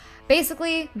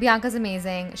basically, Bianca's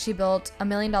amazing. She built $1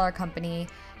 million company,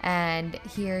 and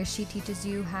here she teaches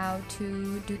you how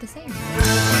to do the same.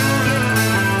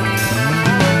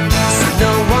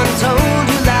 No one told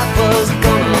you life was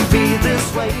gonna be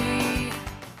this way.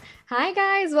 Hi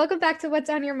guys, welcome back to What's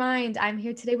on Your Mind. I'm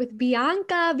here today with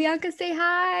Bianca. Bianca, say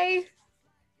hi.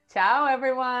 Ciao,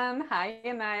 everyone. Hi,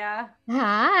 Anaya.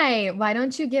 Hi. Why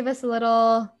don't you give us a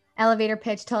little elevator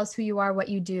pitch? Tell us who you are, what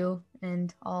you do,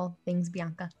 and all things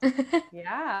Bianca.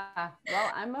 Yeah.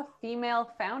 Well, I'm a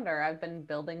female founder. I've been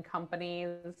building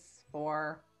companies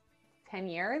for 10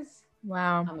 years.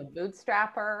 Wow. I'm a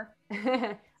bootstrapper.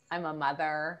 I'm a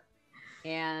mother.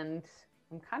 And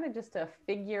I'm kind of just a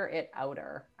figure it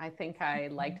outer. I think I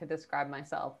like to describe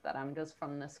myself that I'm just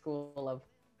from the school of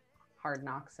hard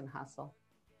knocks and hustle.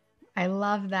 I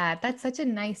love that. That's such a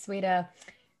nice way to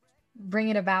bring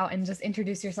it about and just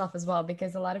introduce yourself as well,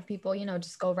 because a lot of people,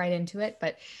 just go right into it,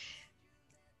 but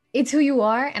it's who you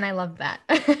are. And I love that.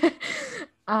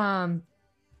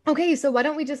 Okay. So why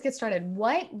don't we just get started?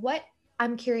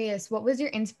 I'm curious, what was your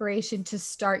inspiration to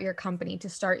start your company, to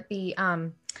start the,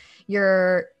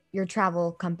 your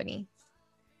travel company?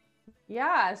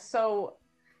 Yeah. So,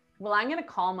 well, I'm going to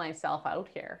call myself out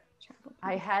here.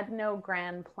 I had no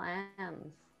grand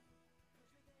plans.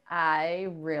 I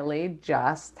really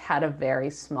just had a very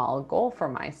small goal for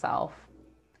myself.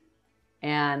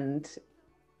 And,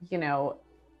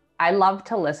 I love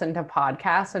to listen to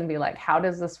podcasts and be like, how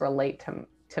does this relate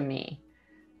to me?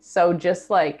 So just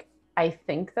like, I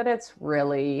think that it's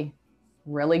really,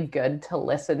 really good to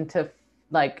listen to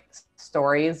like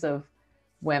stories of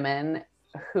women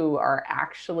who are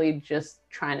actually just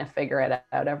trying to figure it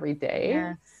out every day.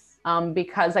 Yes.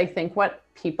 Because I think what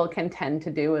people can tend to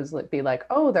do is be like,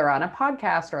 oh, they're on a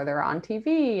podcast or they're on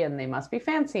TV and they must be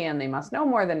fancy and they must know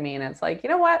more than me. And it's like, you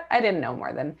know what? I didn't know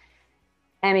more than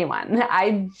anyone.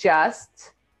 I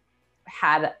just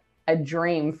had a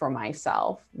dream for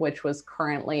myself, which was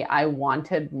currently I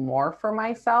wanted more for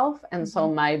myself. And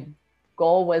so my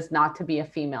goal was not to be a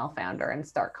female founder and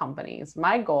start companies.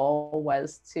 My goal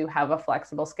was to have a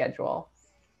flexible schedule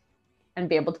and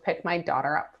be able to pick my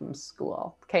daughter up from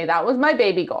school. Okay, that was my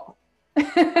baby goal.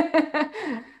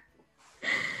 I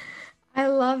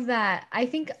love that. I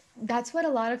think that's what a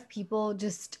lot of people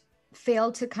just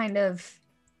fail to kind of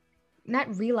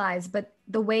not realize, but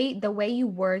the way you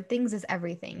word things is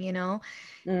everything,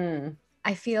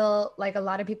 I feel like a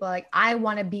lot of people are like, I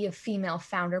want to be a female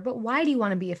founder, but why do you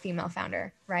want to be a female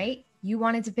founder, right? You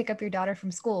wanted to pick up your daughter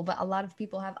from school, but a lot of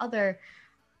people have other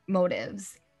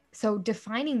motives. So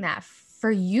defining that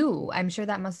for you, I'm sure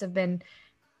that must have been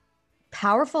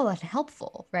powerful and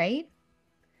helpful, right?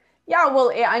 Yeah,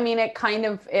 well, I mean,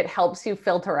 it helps you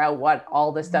filter out what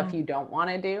all the stuff you don't want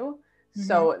to do.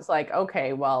 So it's like,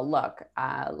 okay, well, look,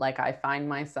 like I find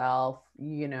myself,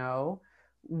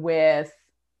 with,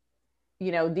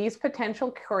 these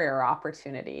potential career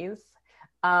opportunities.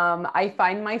 I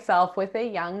find myself with a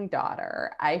young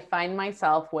daughter. I find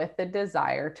myself with the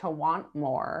desire to want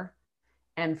more.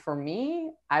 And for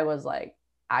me, I was like,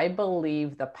 I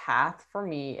believe the path for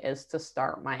me is to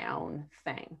start my own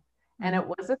thing. And it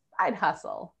was a side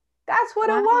hustle. That's what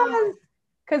it was.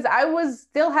 Because I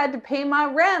still had to pay my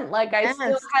rent. Like I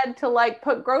still had to like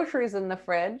put groceries in the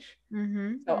fridge.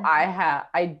 So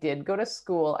I did go to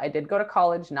school. I did go to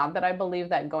college. Not that I believe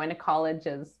that going to college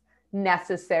is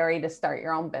necessary to start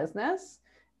your own business.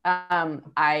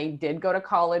 I did go to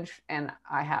college and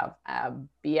I have a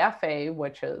BFA,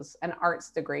 which is an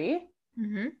arts degree.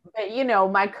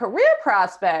 But my career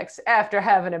prospects after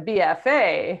having a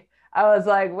BFA, I was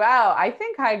like, wow, I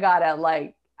think I gotta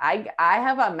like, I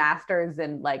have a master's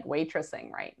in like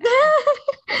waitressing right now.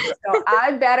 So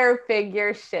I better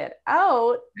figure shit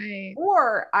out,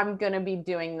 or I'm going to be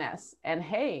doing this. And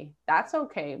hey, that's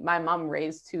okay. My mom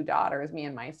raised 2 daughters, me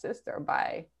and my sister,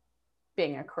 by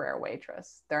being a career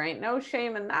waitress. There ain't no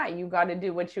shame in that. You got to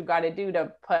do what you got to do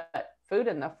to put food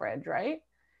in the fridge, right?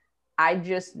 I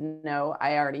just know,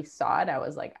 I already saw it. I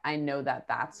was like, I know that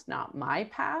that's not my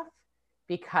path,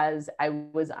 because I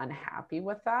was unhappy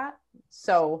with that.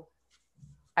 So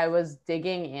I was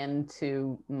digging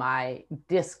into my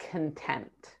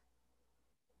discontent.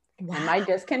 Wow. And my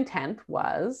discontent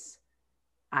was,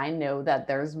 I know that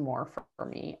there's more for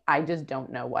me. I just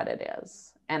don't know what it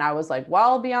is. And I was like,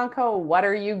 well, Bianca, what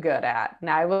are you good at? And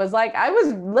I was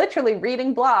literally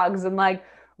reading blogs and like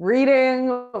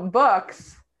reading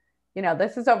books.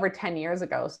 This is over 10 years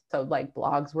ago. So like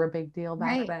blogs were a big deal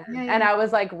back then. Yeah. And I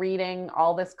was like reading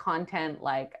all this content,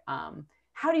 like,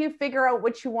 how do you figure out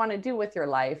what you want to do with your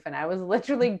life? And I was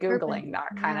literally Googling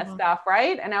that kind of stuff.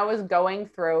 Right. And I was going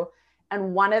through,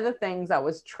 And one of the things that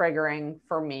was triggering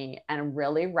for me and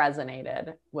really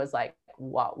resonated was like,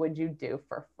 what would you do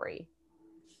for free?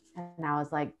 And I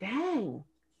was like, dang,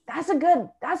 that's a good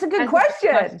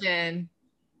question.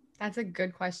 That's a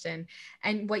good question.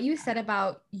 And what you said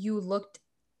about you looked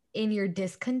in your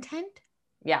discontent.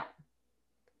 Yeah.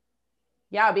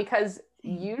 Yeah, because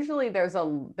usually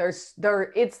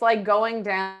it's like going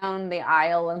down the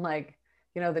aisle and like,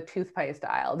 you know, the toothpaste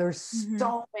aisle. There's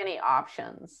so many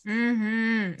options.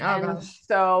 Oh, gosh.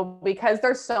 So because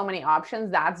there's so many options,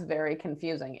 that's very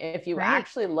confusing. If you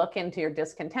actually look into your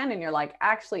discontent and you're like,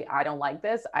 actually, I don't like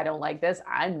this. I don't like this.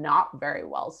 I'm not very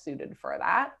well suited for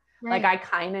that. Like I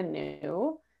kind of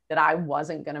knew that I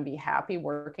wasn't going to be happy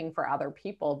working for other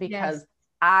people because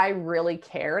I really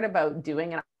cared about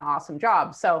doing an awesome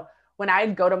job. So when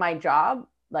I'd go to my job,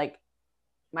 like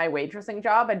my waitressing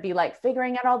job, I'd be like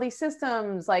figuring out all these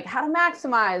systems, like how to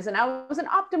maximize. And I was an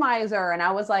optimizer. And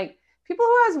I was like, people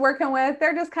who I was working with,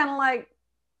 they're just kind of like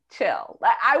chill.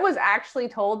 I was actually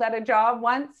told at a job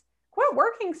once, quit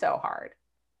working so hard.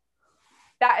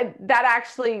 That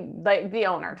actually, like the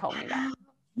owner told me that.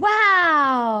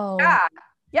 Wow.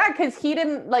 Yeah, because he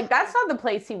didn't like, that's not the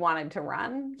place he wanted to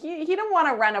run. He didn't want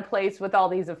to run a place with all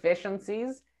these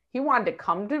efficiencies. He wanted to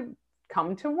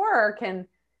come to work and,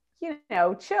 you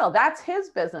know, chill. That's his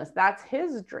business. That's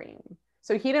his dream.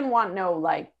 So he didn't want no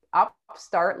like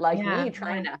upstart like me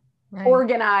trying to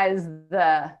organize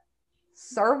the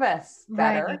service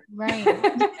better. Right.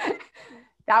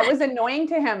 That was annoying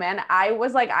to him. And I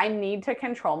was like, I need to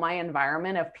control my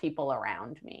environment of people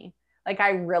around me. Like,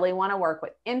 I really want to work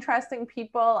with interesting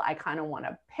people. I kind of want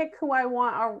to pick who I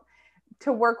want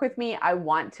to work with me. I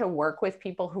want to work with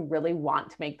people who really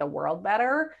want to make the world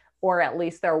better, or at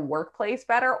least their workplace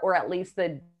better, or at least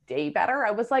the day better.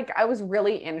 I was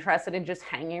really interested in just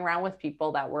hanging around with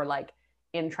people that were like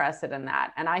interested in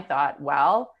that. And I thought,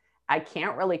 well, I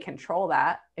can't really control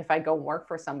that if I go work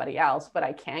for somebody else, but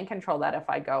I can control that if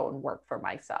I go and work for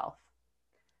myself.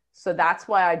 So that's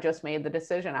why I just made the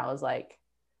decision. I was like,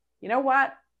 you know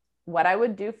what? What I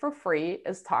would do for free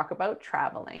is talk about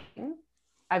traveling.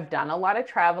 I've done a lot of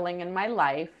traveling in my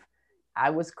life.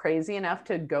 I was crazy enough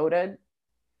to go to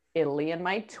Italy in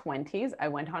my 20s. I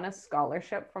went on a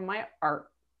scholarship from my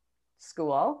art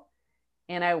school,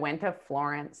 and I went to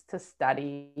Florence to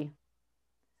study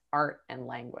art and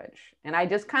language. And I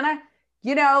just kind of,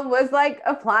 you know, was like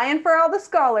applying for all the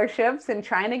scholarships and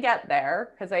trying to get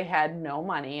there because I had no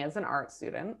money as an art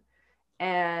student.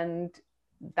 And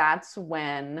that's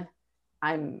when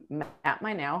I met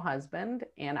my now husband,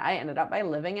 and I ended up by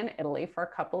living in Italy for a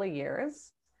couple of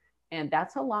years. And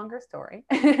that's a longer story.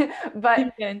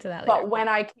 But get into that later. But when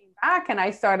I came back and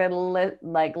I started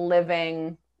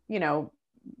living, you know,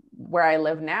 where I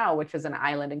live now, which is an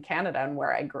island in Canada and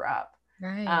where I grew up,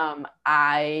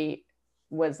 I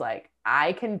was like,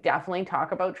 I can definitely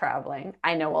talk about traveling.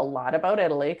 I know a lot about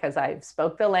Italy because I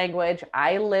spoke the language.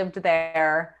 I lived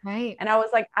there. Right. And I was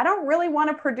like, I don't really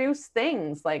want to produce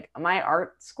things. Like my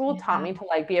art school taught me to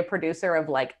like be a producer of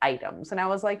like items. And I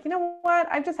was like, you know what?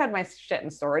 I've just had my shit in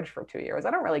storage for 2 years.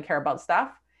 I don't really care about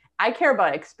stuff. I care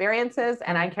about experiences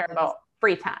and I care about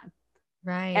free time.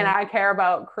 Right. And I care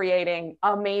about creating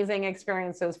amazing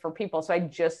experiences for people. So I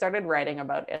just started writing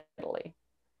about Italy.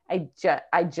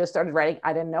 I just started writing.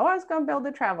 I didn't know I was going to build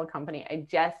a travel company. I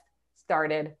just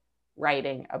started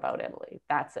writing about Italy.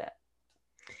 That's it.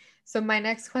 So my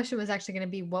next question was actually going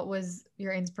to be, what was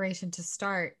your inspiration to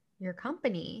start your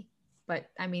company? But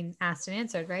I mean, asked and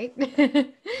answered, right?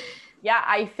 Yeah,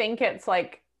 I think it's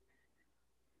like,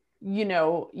 you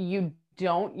know, you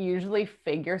don't usually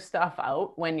figure stuff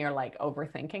out when you're like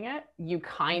overthinking it. You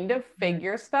kind of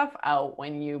figure stuff out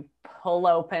when you pull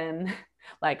open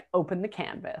the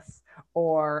canvas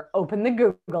or open the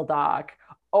Google Doc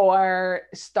or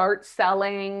start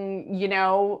selling, you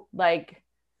know, like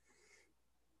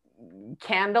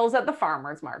candles at the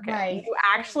farmer's market. Right. You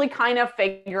actually kind of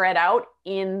figure it out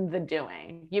in the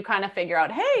doing. You kind of figure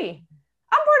out, hey,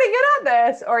 I'm pretty good at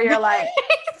this. Or you're like,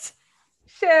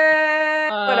 shit,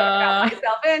 what have I got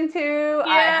myself into?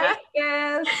 I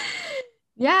hate this.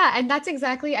 Yeah. And that's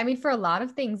exactly, I mean, for a lot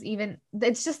of things, even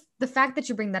it's just the fact that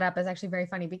you bring that up is actually very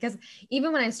funny, because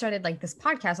even when I started like this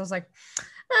podcast, I was like,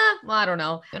 well, I don't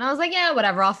know. And I was like, yeah,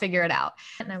 whatever, I'll figure it out.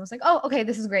 And I was like, oh, okay,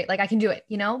 this is great. Like I can do it,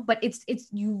 you know, but it's,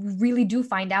 you really do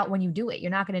find out when you do it.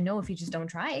 You're not going to know if you just don't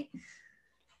try.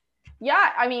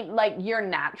 Yeah. I mean, like your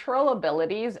natural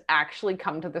abilities actually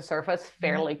come to the surface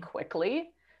fairly quickly.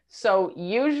 So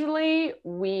usually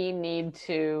we need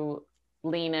to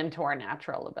lean into our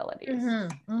natural abilities.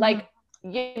 Like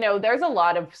you know, there's a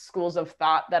lot of schools of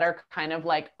thought that are kind of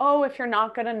like, oh, if you're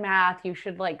not good in math, you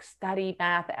should like study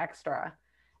math extra.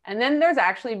 And then there's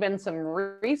actually been some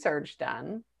research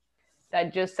done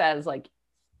that just says like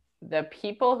the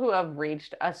people who have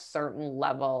reached a certain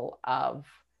level of,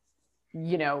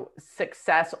 you know,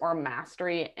 success or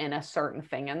mastery in a certain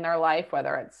thing in their life,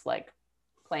 whether it's like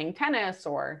playing tennis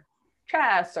or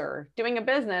chess or doing a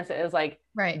business, is like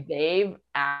Right. they've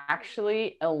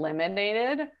actually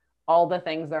eliminated all the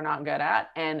things they're not good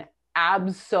at and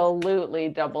absolutely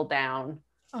double down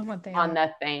On what they on are.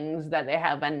 the things that they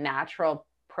have a natural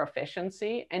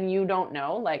proficiency. And you don't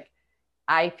know, like,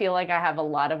 I feel like I have a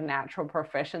lot of natural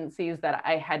proficiencies that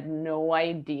I had no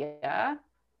idea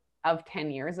of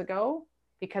 10 years ago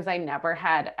because I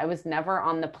was never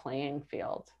on the playing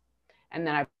field. And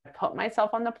then I put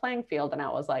myself on the playing field and I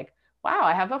was like, wow,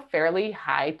 I have a fairly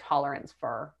high tolerance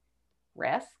for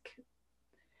risk,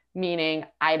 meaning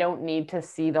I don't need to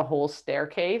see the whole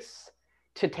staircase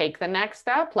to take the next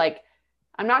step. Like,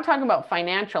 I'm not talking about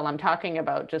financial, I'm talking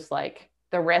about just like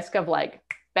the risk of like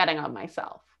betting on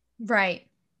myself. Right.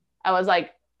 I was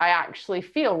like, I actually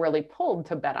feel really pulled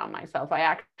to bet on myself. I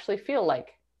actually feel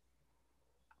like,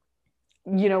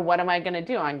 you know, what am I going to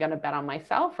do? I'm going to bet on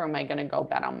myself, or am I going to go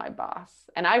bet on my boss?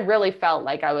 And I really felt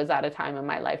like I was at a time in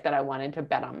my life that I wanted to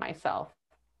bet on myself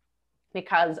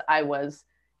because I was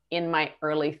in my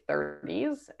early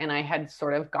 30s and I had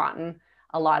sort of gotten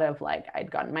a lot of like,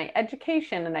 I'd gotten my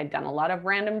education and I'd done a lot of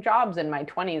random jobs in my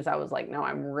 20s. I was like, no,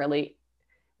 I'm really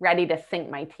ready to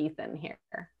sink my teeth in here.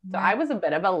 So I was a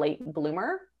bit of a late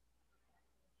bloomer.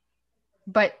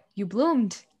 But you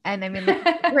bloomed. And I mean,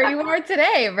 where you are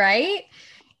today, right?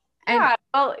 And yeah,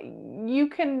 well,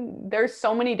 there's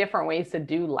so many different ways to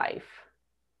do life.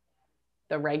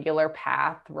 The regular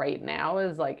path right now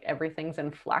is like everything's in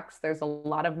flux. There's a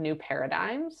lot of new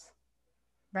paradigms.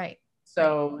 right.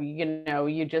 So, you know,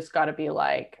 you just got to be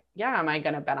like, yeah, am I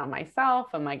going to bet on myself?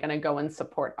 Am I going to go and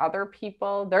support other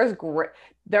people? There's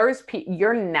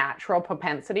your natural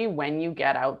propensity when you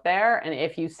get out there. And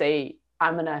if you say,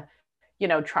 I'm going to, you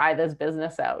know, try this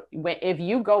business out, if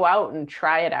you go out and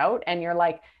try it out and you're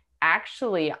like,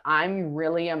 actually, I'm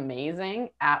really amazing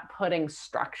at putting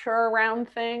structure around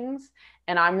things,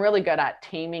 and I'm really good at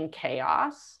taming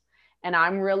chaos, and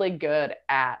I'm really good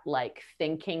at like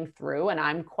thinking through, and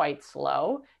I'm quite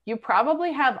slow, you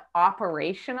probably have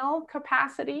operational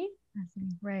capacity.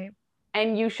 Right.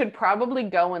 And you should probably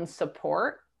go and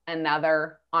support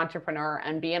another entrepreneur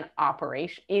and be an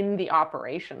operation in the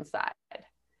operation side.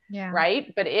 Yeah.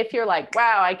 Right. But if you're like,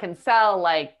 wow, I can sell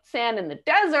like sand in the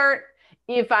desert,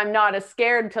 if I'm not as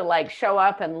scared to like show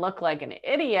up and look like an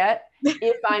idiot,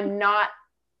 if I'm not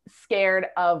scared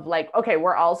of like, okay,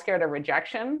 we're all scared of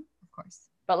rejection. Of course.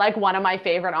 But like one of my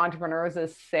favorite entrepreneurs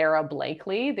is Sarah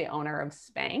Blakely, the owner of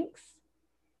Spanx.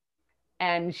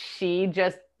 And she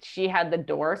had the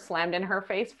door slammed in her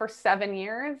face for 7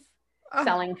 years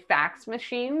selling fax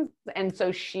machines. And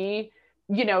so she,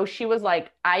 you know, she was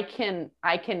like, I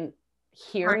can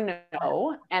hear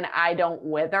no and I don't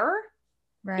wither.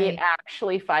 Right. It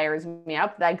actually fires me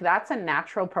up. Like that's a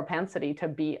natural propensity to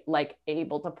be like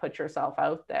able to put yourself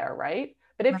out there, right?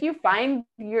 But if you find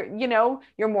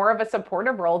you're more of a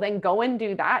supportive role, then go and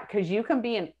do that, because you can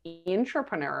be an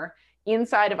entrepreneur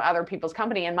inside of other people's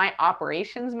company. And my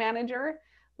operations manager,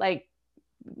 like,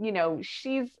 you know,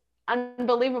 she's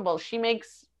unbelievable. She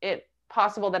makes it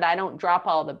possible that I don't drop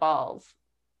all the balls.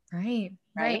 Right.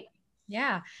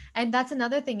 Yeah. And that's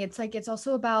another thing. It's like, it's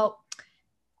also about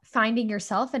finding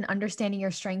yourself and understanding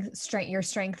your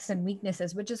strengths and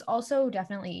weaknesses, which is also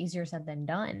definitely easier said than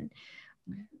done.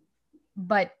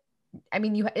 But I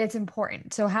mean, it's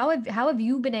important. So how have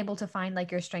you been able to find like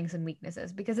your strengths and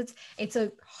weaknesses? Because it's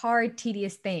a hard,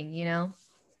 tedious thing, you know?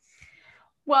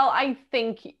 Well, I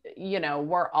think, you know,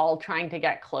 we're all trying to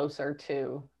get closer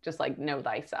to just like know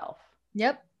thyself.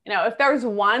 Yep. You know, if there's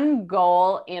one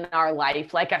goal in our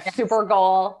life, like a super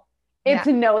goal, it's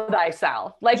know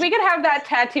thyself. Like we could have that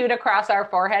tattooed across our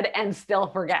forehead and still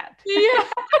forget. Yeah.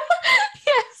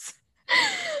 Yes.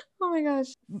 Oh my gosh.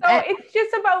 So it's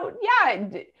just about,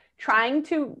 trying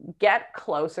to get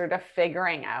closer to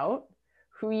figuring out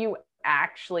who you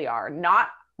actually are, not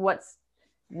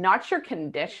your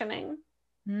conditioning.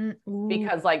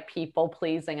 Because like people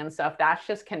pleasing and stuff, that's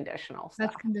just conditional stuff.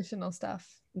 That's conditional stuff.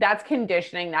 That's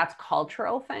conditioning. That's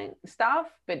cultural stuff.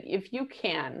 But if you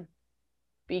can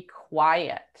be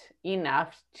quiet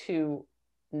enough to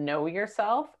know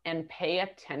yourself and pay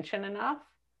attention enough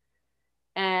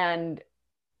and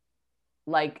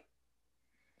like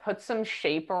put some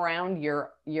shape around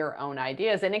your own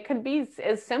ideas. And it could be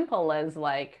as simple as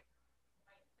like,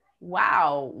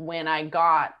 wow, when I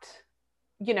got,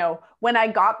 when I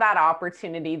got that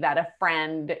opportunity that a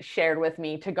friend shared with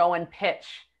me to go and pitch,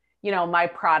 my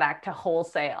product to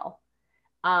wholesale,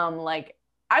 like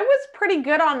I was pretty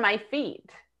good on my feet.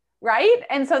 Right.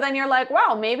 And so then you're like,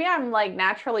 wow, maybe I'm like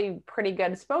naturally pretty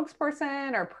good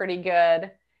spokesperson or pretty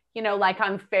good, like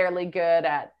I'm fairly good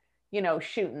at,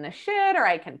 shooting the shit, or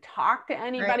I can talk to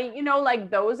anybody, Right. like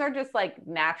those are just like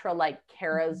natural, like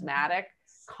charismatic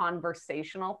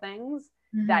conversational things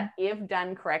Mm-hmm. that if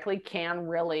done correctly can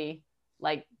really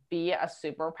like be a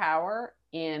superpower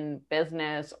in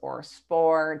business or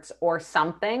sports or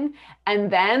something. And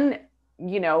then,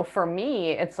 for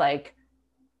me, it's like,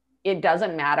 it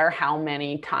doesn't matter how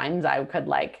many times I could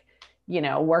like,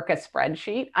 work a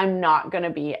spreadsheet. I'm not going to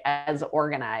be as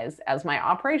organized as my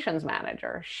operations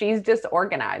manager. She's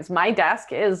disorganized. My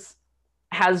desk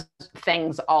has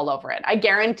things all over it. I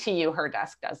guarantee you her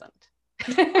desk doesn't.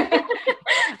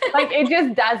 Like it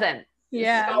just doesn't.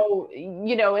 Yeah. So,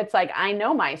 it's like, I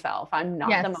know myself. I'm not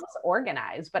the Yes. most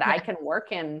organized, but Yeah. I can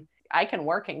work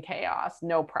in chaos,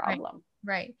 no problem.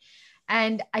 Right.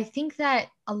 And I think that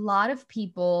a lot of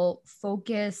people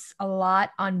focus a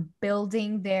lot on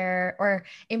building their or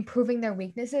improving their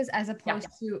weaknesses as opposed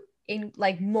to in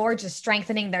like more just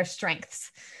strengthening their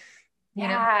strengths. You know?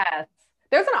 Yes.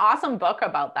 There's an awesome book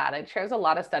about that. It shares a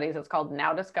lot of studies. It's called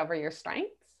Now Discover Your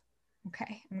Strengths.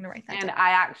 Okay. I'm gonna write that And down. I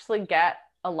actually get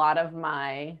a lot of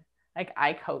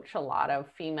I coach a lot of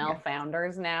female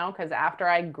founders now, because after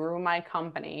I grew my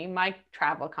company, my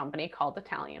travel company called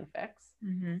Italian Fix,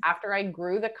 after I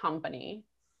grew the company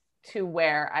to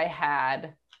where I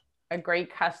had a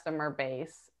great customer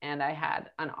base and I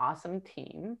had an awesome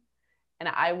team, and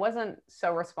I wasn't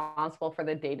so responsible for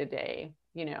the day-to-day,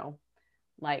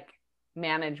 like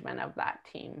management of that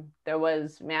team. There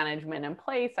was management in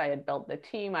place. I had built the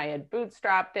team. I had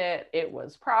bootstrapped it. It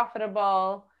was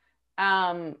profitable.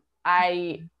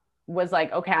 I was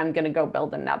like, okay, I'm going to go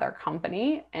build another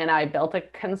company. And I built a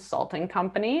consulting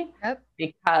company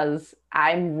because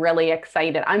I'm really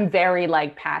excited. I'm very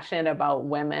like passionate about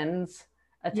women's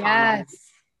autonomy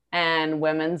and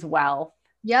women's wealth.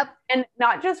 Yep. And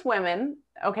not just women.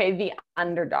 Okay. The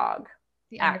underdog,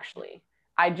 actually.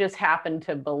 I just happen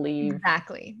to believe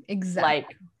Exactly.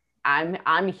 like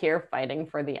I'm here fighting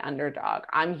for the underdog.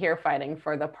 I'm here fighting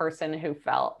for the person who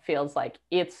feels like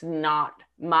it's not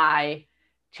my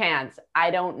chance.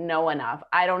 I don't know enough.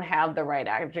 I don't have the right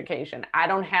education. I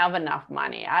don't have enough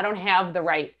money. I don't have the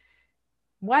right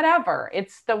whatever.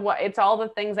 It's all the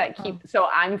things that keep. So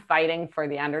I'm fighting for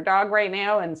the underdog right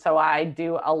now, and so I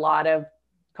do a lot of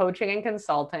coaching and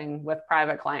consulting with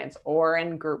private clients or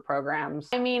in group programs.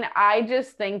 I mean, I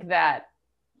just think that,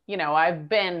 I've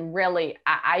been really,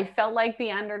 I felt like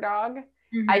the underdog.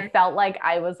 I felt like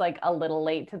I was like a little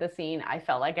late to the scene. I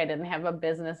felt like I didn't have a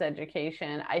business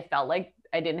education. I felt like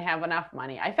I didn't have enough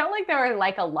money. I felt like there were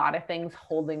like a lot of things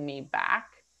holding me back.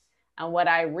 And what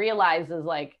I realized is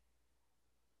like,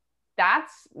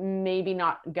 that's maybe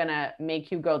not gonna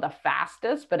make you go the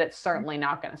fastest, but it's certainly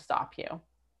not gonna stop you.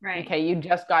 Right. Okay. You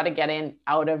just got to get in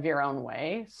out of your own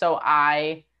way. So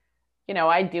I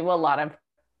do a lot of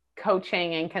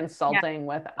coaching and consulting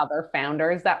with other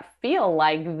founders that feel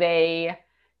like they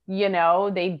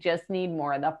just need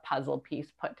more of the puzzle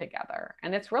piece put together.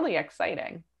 And it's really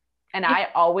exciting. And I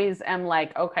always am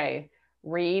like, okay,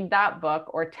 read that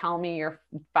book or tell me your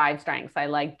 5 strengths. I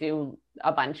like do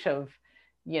a bunch of,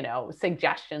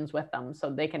 suggestions with them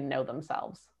so they can know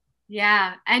themselves.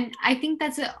 Yeah. And I think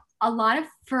that's a lot of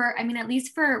at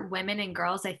least for women and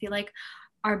girls, I feel like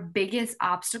our biggest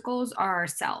obstacles are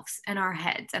ourselves and our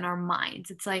heads and our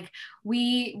minds. It's like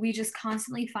we just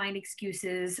constantly find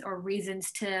excuses or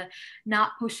reasons to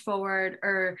not push forward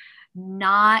or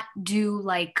not do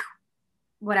like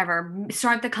whatever,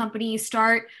 start the company,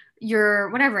 start your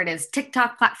whatever it is,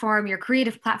 TikTok platform, your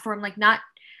creative platform, like not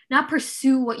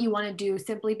pursue what you want to do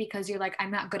simply because you're like, I'm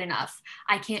not good enough.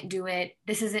 I can't do it.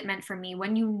 This isn't meant for me.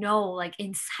 When like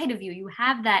inside of you, you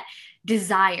have that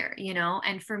desire,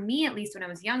 And for me, at least when I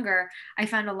was younger, I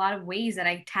found a lot of ways that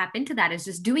I tap into that is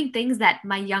just doing things that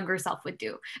my younger self would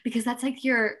do, because that's like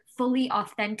your fully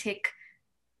authentic.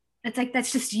 It's like,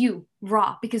 that's just you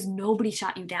raw because nobody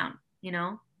shot you down,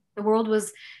 The world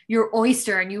was your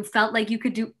oyster and you felt like you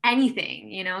could do anything,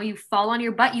 You fall on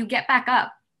your butt, you get back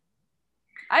up.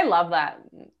 I love that.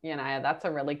 That's a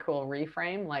really cool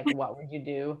reframe. Like, what would you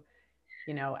do,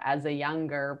 as a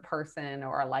younger person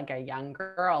or like a young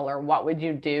girl, or what would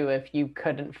you do if you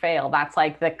couldn't fail? That's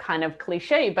like the kind of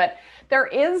cliche, but there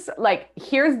is like,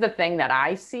 here's the thing that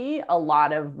I see a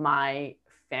lot of my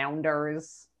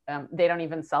founders, they don't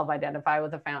even self-identify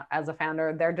as a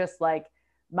founder. They're just like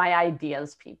my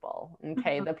ideas people,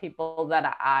 okay, the people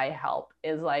that I help,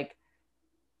 is like,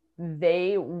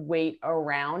 they wait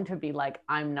around to be like,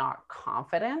 I'm not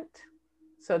confident.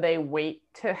 So they wait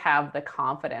to have the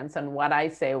confidence. And what I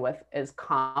say with is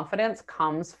confidence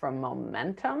comes from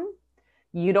momentum.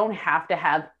 You don't have to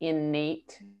have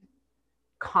innate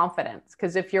confidence,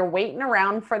 because if you're waiting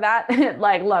around for that,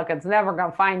 like, look, it's never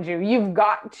going to find you. You've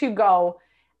got to go,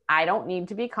 I don't need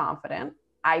to be confident.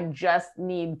 I just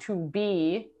need to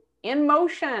be in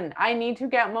motion. I need to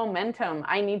get momentum.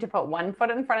 I need to put one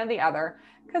foot in front of the other.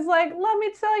 Because, like, let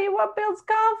me tell you what builds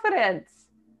confidence.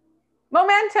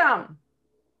 Momentum.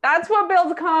 That's what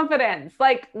builds confidence.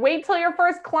 Like, wait till your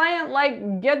first client,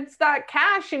 like, gets that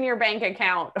cash in your bank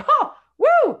account. Oh,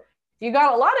 woo! You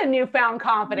got a lot of newfound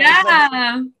confidence.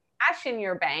 Yeah. With cash in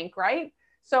your bank, right?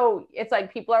 So it's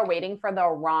like people are waiting for the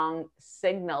wrong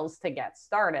signals to get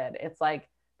started. It's like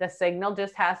the signal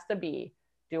just has to be,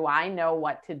 do I know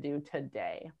what to do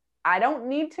today? I don't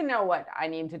need to know what I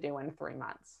need to do in 3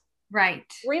 months. Right.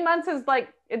 3 months is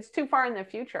like, it's too far in the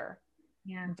future.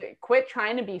 Yeah. Quit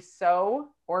trying to be so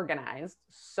organized,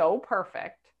 so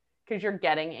perfect, because you're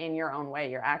getting in your own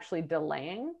way. You're actually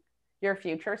delaying your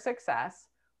future success,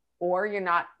 or you're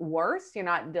not worse, you're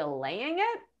not delaying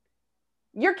it.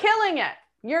 You're killing it.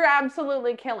 You're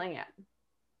absolutely killing it.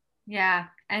 Yeah.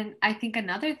 And I think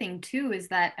another thing too is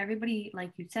that everybody,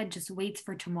 like you said, just waits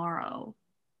for tomorrow.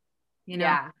 You know,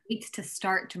 Yeah. waits to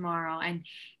start tomorrow. And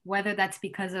whether that's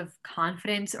because of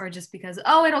confidence or just because,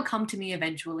 oh, it'll come to me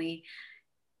eventually.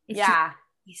 It's just,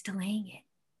 he's delaying it.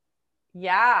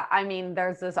 Yeah. I mean,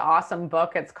 there's this awesome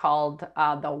book. It's called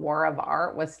The War of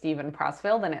Art with Steven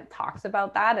Pressfield. And it talks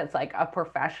about that. It's like a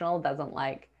professional doesn't,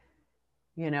 like,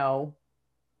 you know,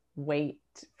 wait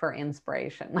for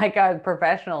inspiration. Like, a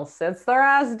professional sits their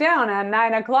ass down at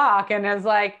 9 o'clock and is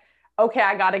like, okay,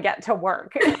 I got to get to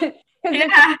work. Because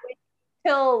Yeah.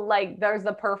 till, like, there's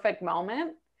the perfect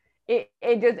moment,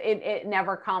 it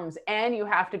never comes. And you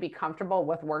have to be comfortable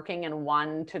with working in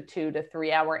 1 to 2 to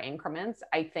 3 hour increments.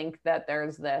 I think that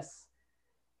there's this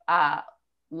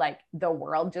like, the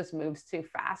world just moves too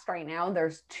fast right now.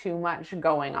 There's too much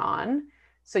going on.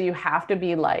 So you have to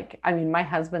be like, I mean, my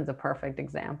husband's a perfect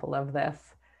example of this.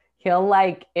 He'll,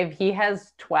 like, if he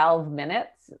has 12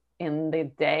 minutes in the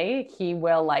day, he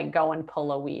will, like, go and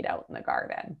pull a weed out in the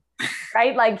garden.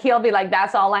 Right? Like, he'll be like,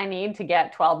 that's all I need to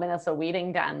get 12 minutes of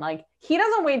weeding done. Like, he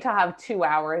doesn't wait to have 2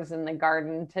 hours in the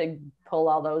garden to pull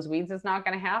all those weeds. It's not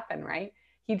going to happen, right?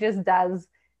 He just does.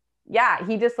 Yeah.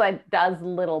 He just, like, does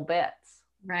little bits.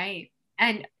 Right.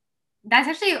 And that's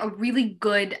actually a really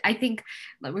good, I think,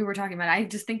 like we were talking about, I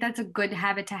just think that's a good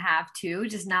habit to have too.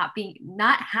 Just not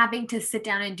having to sit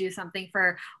down and do something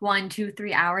for 1, 2,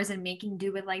 3 hours and making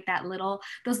do with, like,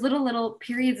 those little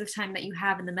periods of time that you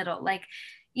have in the middle. Like,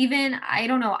 even, I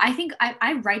don't know, I think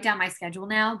I write down my schedule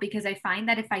now, because I find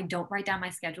that if I don't write down my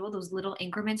schedule, those little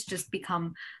increments just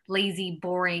become lazy,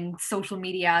 boring, social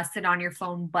media, sit on your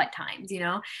phone butt times, you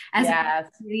know, as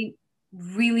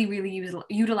really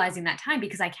utilizing that time,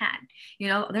 because I can, you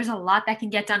know, there's a lot that can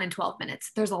get done in 12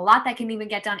 minutes. There's a lot that can even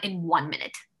get done in 1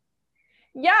 minute.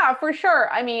 Yeah, for sure.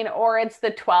 I mean, or it's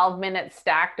the 12 minutes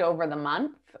stacked over the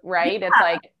month, right? Yeah, it's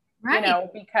like, right. You know,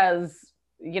 because,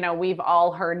 you know, we've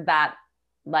all heard that,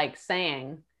 like,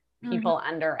 saying, people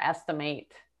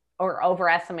underestimate or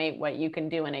overestimate what you can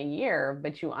do in a year,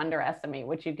 but you underestimate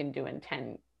what you can do in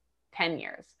 10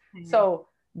 years. So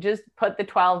just put the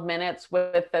 12 minutes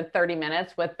with the 30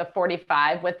 minutes, with the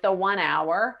 45, with the 1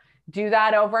 hour, do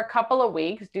that over a couple of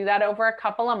weeks, do that over a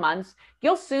couple of months.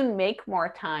 You'll soon make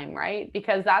more time, right?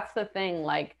 Because that's the thing,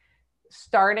 like,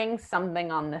 starting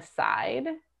something on the side,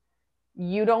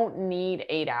 you don't need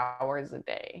 8 hours a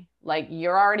day. Like,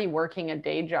 you're already working a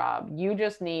day job. You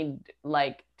just need,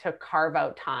 like, to carve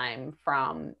out time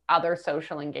from other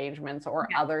social engagements or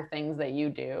other things that you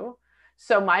do.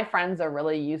 So my friends are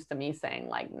really used to me saying,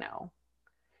 like, no,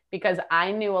 because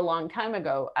I knew a long time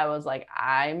ago, I was like,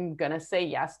 I'm going to say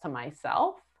yes to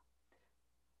myself.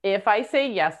 If I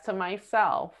say yes to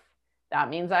myself, that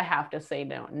means I have to say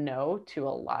no to a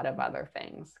lot of other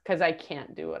things, because I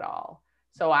can't do it all.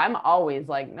 So I'm always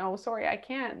like, no, sorry, I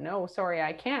can't. No, sorry,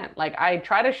 I can't. Like, I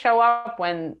try to show up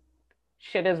when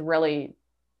shit is really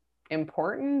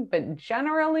important, but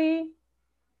generally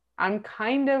I'm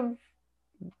kind of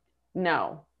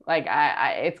no. Like,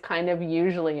 it's kind of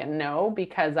usually a no,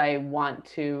 because I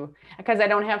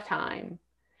don't have time,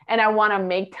 and I want to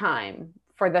make time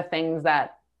for the things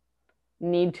that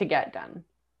need to get done.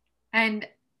 And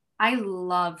I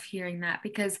love hearing that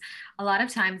because a lot of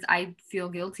times I feel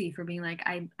guilty for being like,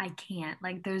 I can't.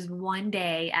 Like, there's one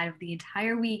day out of the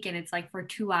entire week, and it's like for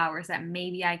 2 hours that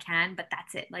maybe I can, but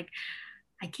that's it. Like,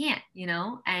 I can't, you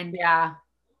know? And Yeah.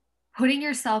 putting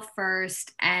yourself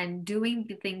first and doing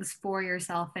the things for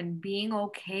yourself and being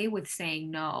okay with saying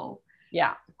no.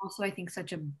 Yeah. Also, I think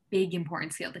such a big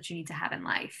important skill that you need to have in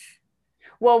life.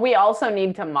 Well, we also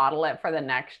need to model it for the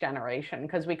next generation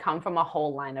because we come from a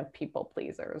whole line of people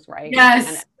pleasers, right?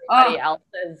 Yes.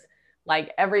 And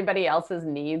everybody else's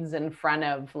needs in front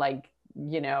of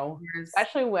Yes.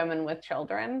 especially women with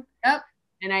children. Yep.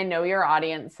 And I know your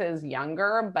audience is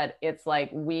younger, but it's like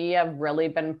we have really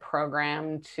been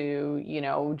programmed to,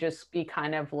 just be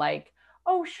kind of like,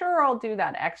 oh, sure, I'll do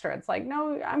that extra. It's like,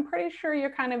 no, I'm pretty sure you're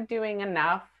kind of doing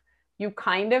enough. You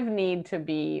kind of need to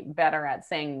be better at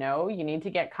saying no. You need to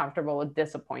get comfortable with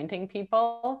disappointing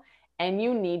people, and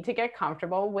you need to get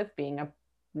comfortable with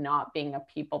not being a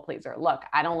people pleaser. Look,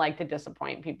 I don't like to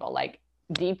disappoint people. Like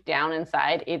deep down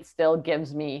inside, it still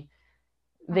gives me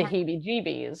the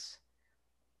heebie-jeebies.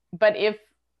 But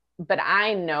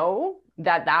I know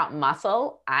that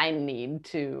muscle, I need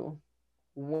to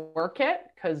work it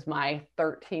because my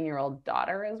 13-year-old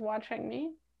daughter is watching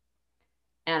me.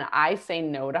 And I say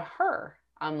no to her.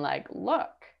 I'm like,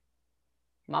 look,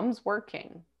 mom's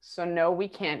working. So no, we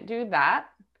can't do that.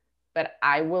 But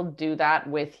I will do that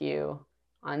with you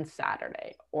on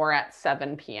Saturday or at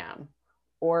 7 p.m.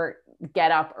 or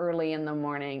get up early in the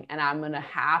morning and I'm going to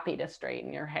happy to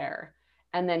straighten your hair.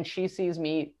 And then she sees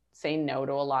me say no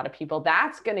to a lot of people.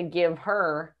 That's going to give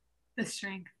her the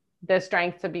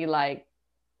strength to be like,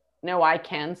 no, I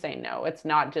can say no. It's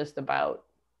not just about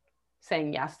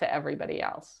saying yes to everybody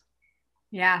else.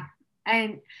 Yeah.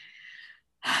 And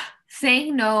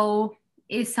saying no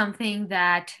is something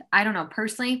that I don't know,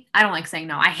 personally, I don't like saying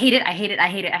no. I hate it. I hate it. I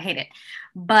hate it. I hate it.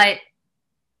 But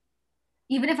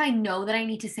even if I know that I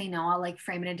need to say no, I'll like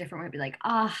frame it in a different way. Be like,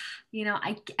 I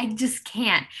just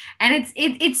can't. And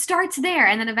it starts there.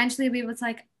 And then eventually I'll be able to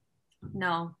like,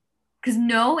 no. Because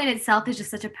no in itself is just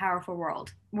such a powerful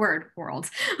word, word,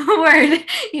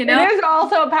 you know? It is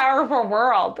also a powerful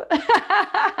world.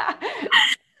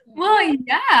 Well,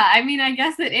 yeah, I mean, I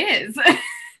guess it is.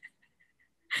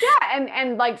 Yeah,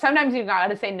 and like sometimes you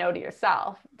gotta say no to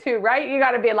yourself too, right? You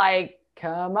gotta be like,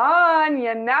 come on,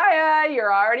 Yanaya,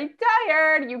 you're already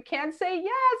tired. You can't say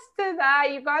yes to that.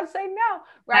 You gotta say no,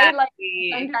 right? Like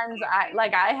sometimes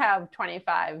I have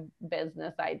 25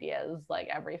 business ideas like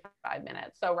every 5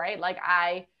 minutes. So right, like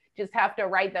I just have to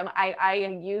write them. I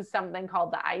use something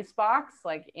called the ice box,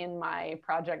 like in my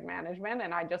project management,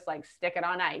 and I just like stick it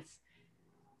on ice.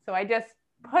 So I just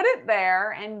put it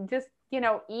there and just,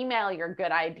 email your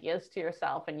good ideas to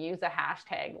yourself and use a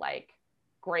hashtag like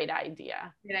great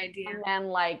idea. Good idea. And then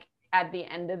like at the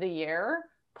end of the year,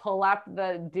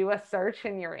 do a search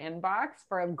in your inbox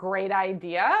for a great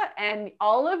idea, and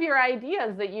all of your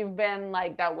ideas that you've been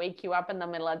like, that wake you up in the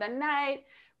middle of the night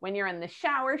when you're in the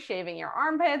shower shaving your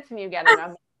armpits and you get an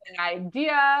amazing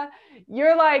idea,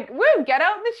 you're like, woo, get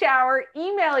out in the shower,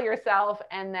 email yourself,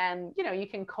 and then you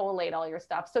can collate all your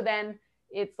stuff. So then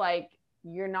it's like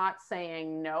you're not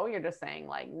saying no, you're just saying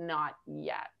like not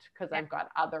yet because I've got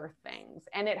other things.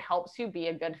 And it helps you be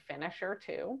a good finisher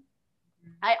too.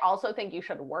 I also think you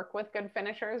should work with good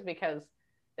finishers because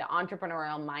the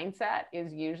entrepreneurial mindset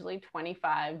is usually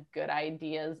 25 good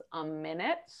ideas a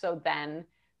minute. So then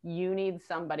you need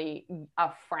somebody,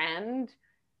 a friend,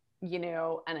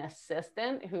 an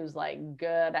assistant who's like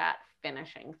good at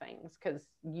finishing things, because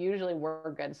usually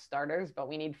we're good starters, but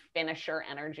we need finisher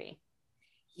energy.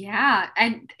 Yeah.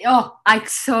 And I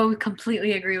so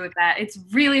completely agree with that. It's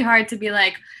really hard to be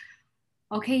like,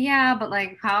 okay, yeah, but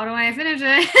like, how do I finish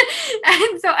it?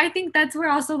 And so I think that's where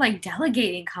also like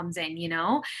delegating comes in,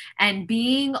 and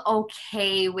being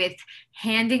okay with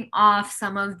handing off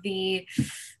some of the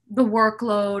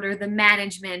workload or the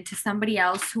management to somebody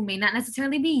else who may not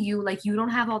necessarily be you. Like, you don't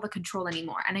have all the control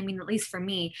anymore. And I mean, at least for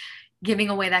me, giving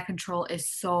away that control is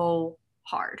so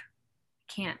hard.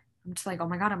 I can't. I'm just like, oh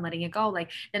my God, I'm letting it go.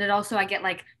 Like, then I get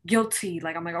like guilty.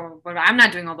 Like, I'm like, oh, but I'm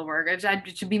not doing all the work. It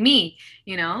should be me,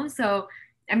 So,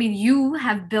 I mean, you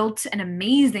have built an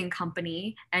amazing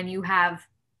company and you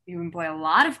employ a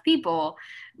lot of people.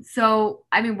 So,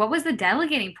 I mean, what was the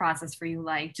delegating process for you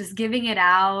like? Just giving it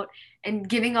out and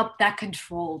giving up that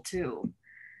control too.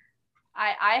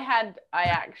 I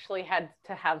actually had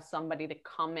to have somebody to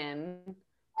come in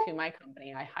to my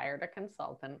company. I hired a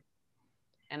consultant.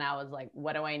 And I was like,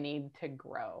 what do I need to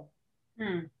grow?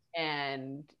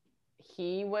 And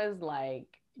he was like,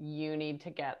 you need to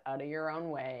get out of your own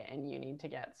way and you need to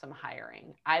get some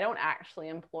hiring. I don't actually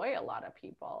employ a lot of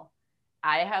people.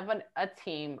 I have a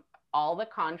team, all the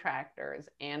contractors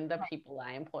and the people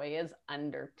I employ is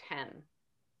under 10.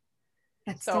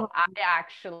 That's so I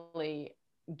actually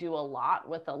do a lot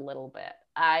with a little bit.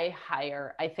 I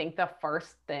think the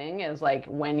first thing is like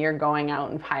when you're going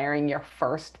out and hiring your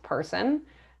first person,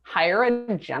 hire a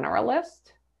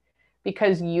generalist,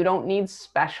 because you don't need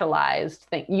specialized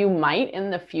things. You might in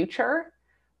the future,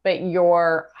 but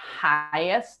your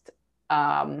highest,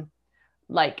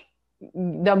 like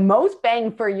the most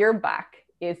bang for your buck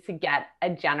is to get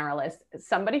a generalist,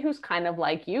 somebody who's kind of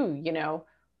like you know,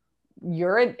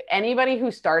 anybody who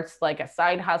starts like a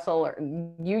side hustle, or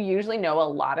you usually know a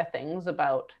lot of things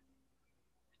about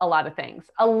a lot of things,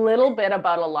 a little bit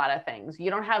about a lot of things. You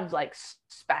don't have like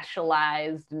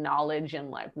specialized knowledge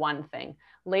in like one thing.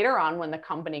 Later on, when the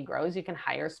company grows, you can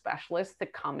hire specialists to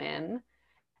come in.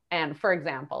 And for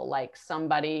example, like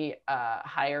somebody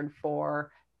hired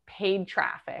for paid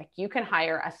traffic, you can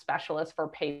hire a specialist for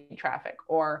paid traffic,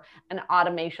 or an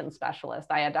automation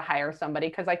specialist. I had to hire somebody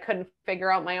because I couldn't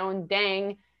figure out my own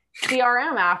dang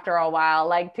CRM after a while,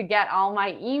 like to get all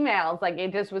my emails, like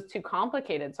it just was too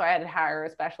complicated. So I had to hire a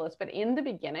specialist. But in the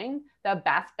beginning, the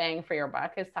best bang for your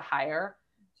buck is to hire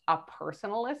a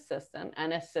personal assistant,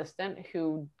 an assistant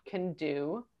who can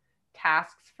do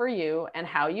tasks for you. And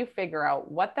how you figure out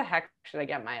what the heck should I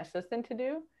get my assistant to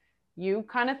do? You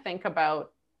kind of think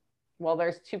about, well,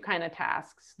 there's two kind of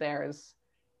tasks. There's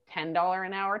 $10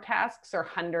 an hour tasks or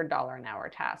 $100 an hour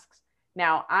tasks.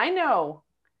 Now I know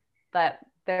that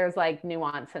there's like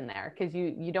nuance in there, because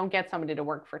you don't get somebody to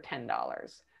work for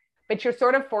 $10, but you're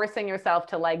sort of forcing yourself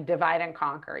to like divide and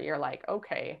conquer. You're like,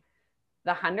 okay,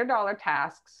 the $100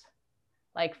 tasks,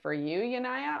 like for you,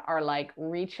 Yanaya, are like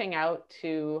reaching out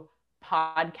to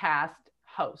podcast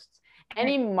hosts,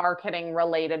 any marketing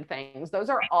related things. Those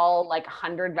are all like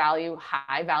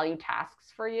high value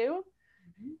tasks for you.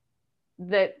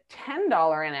 The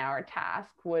 $10 an hour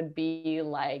task would be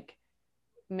like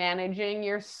managing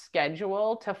your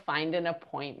schedule to find an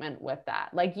appointment with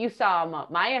that. Like you saw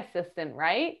my assistant,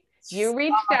 right? You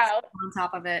reached out on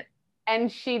top of it,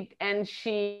 and she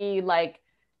like,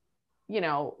 you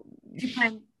know,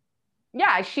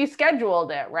 she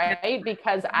scheduled it, right?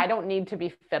 Because I don't need to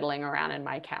be fiddling around in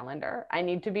my calendar. I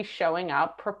need to be showing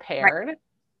up prepared, right,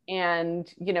 and,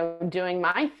 you know, doing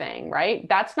my thing, right?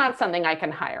 That's not something I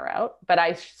can hire out, but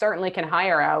I certainly can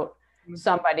hire out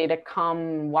somebody to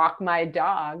come walk my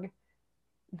dog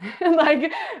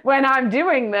like when I'm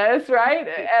doing this, right?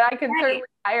 And I can certainly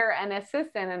hire an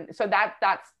assistant. And so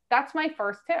that's my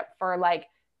first tip for like,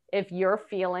 if you're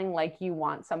feeling like you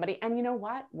want somebody, and you know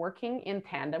what, working in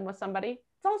tandem with somebody,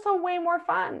 it's also way more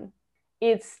fun.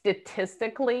 It's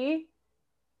statistically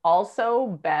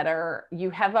also better.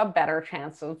 You have a better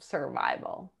chance of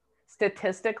survival.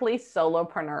 Statistically,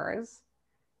 solopreneurs,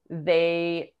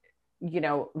 they, you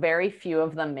know, very few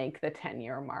of them make the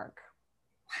 10-year mark,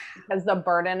 because the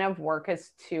burden of work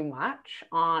is too much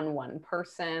on one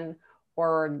person,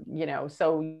 or, you know,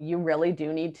 so you really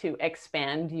do need to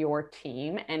expand your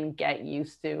team and get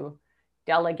used to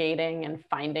delegating and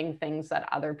finding things that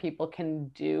other people can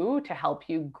do to help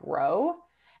you grow.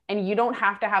 And you don't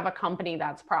have to have a company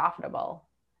that's profitable.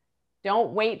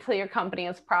 Don't wait till your company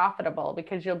is profitable,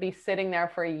 because you'll be sitting there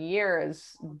for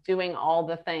years doing all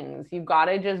the things. You've got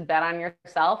to just bet on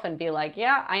yourself and be like,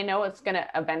 yeah, I know it's going to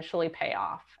eventually pay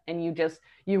off. And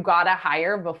you've got to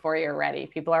hire before you're ready.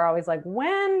 People are always like,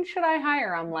 when should I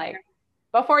hire? I'm like,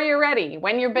 before you're ready,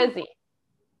 when you're busy.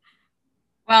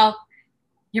 Well,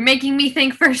 you're making me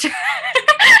think for sure.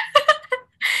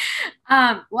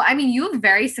 Well, I mean, you've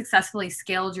very successfully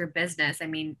scaled your business. I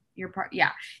mean,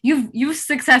 you've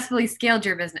successfully scaled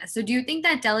your business. So do you think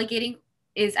that delegating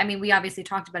is, I mean, we obviously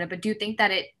talked about it, but do you think that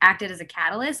it acted as a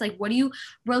catalyst? Like, what do you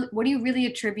really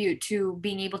attribute to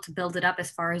being able to build it up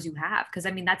as far as you have? Because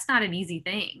I mean, that's not an easy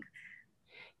thing.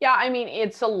 Yeah, I mean,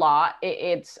 it's a lot.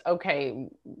 It's okay.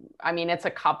 I mean, it's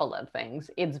a couple of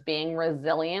things. It's being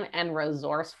resilient and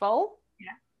resourceful.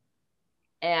 Yeah.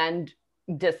 And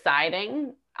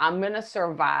deciding, I'm going to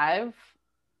survive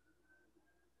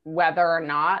whether or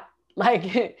not,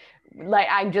 like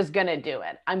I'm just going to do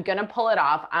it. I'm going to pull it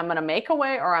off. I'm going to make a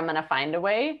way, or I'm going to find a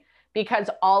way, because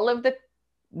all of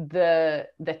the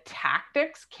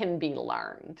tactics can be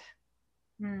learned.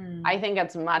 I think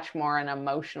it's much more an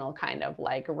emotional kind of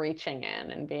like reaching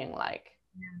in and being like,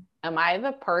 am I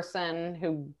the person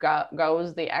who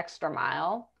goes the extra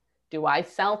mile? Do I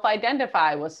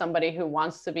self-identify with somebody who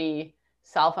wants to be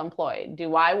self-employed?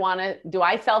 Do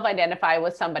I self-identify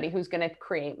with somebody who's going to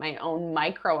create my own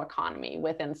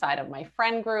microeconomy inside of my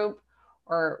friend group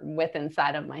or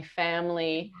inside of my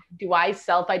family? Do I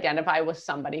self-identify with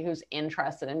somebody who's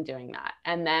interested in doing that?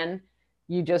 And then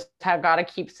you just have got to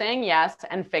keep saying yes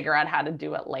and figure out how to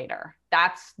do it later.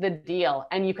 That's the deal.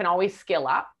 And you can always skill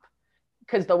up,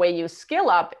 because the way you skill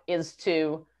up is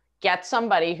to get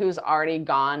somebody who's already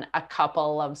gone a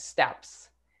couple of steps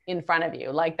in front of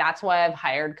you. Like, that's why I've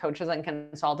hired coaches and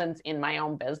consultants in my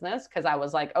own business, because I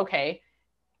was like, okay,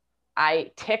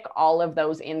 I tick all of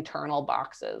those internal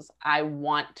boxes. I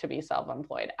want to be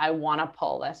self-employed. I want to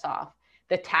pull this off.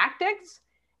 The tactics,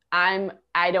 I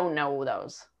don't know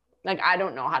those. Like, I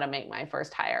don't know how to make my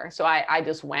first hire. So I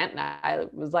just went and I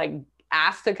was like,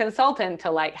 asked a consultant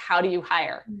to like, how do you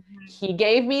hire? Mm-hmm. He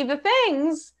gave me the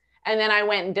things, and then I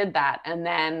went and did that. And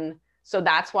then, so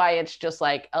that's why it's just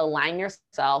like, align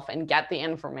yourself and get the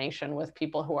information with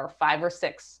people who are 5 or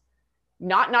 6,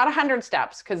 not 100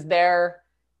 steps, because they're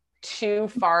too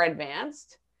far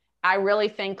advanced. I really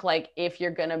think like, if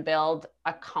you're going to build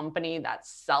a company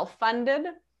that's self-funded,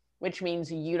 which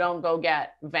means you don't go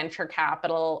get venture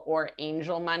capital or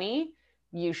angel money,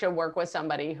 you should work with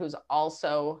somebody who's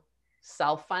also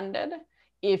self-funded.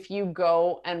 If you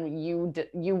go and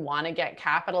you want to get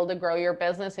capital to grow your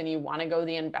business and you want to go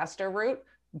the investor route,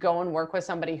 go and work with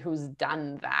somebody who's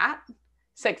done that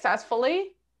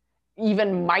successfully,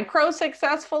 even micro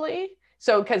successfully.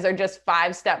 So, because they're just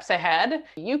 5 steps ahead,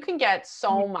 you can get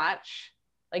so much.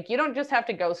 Like, you don't just have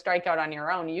to go strike out on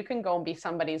your own. You can go and be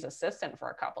somebody's assistant for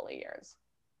a couple of years.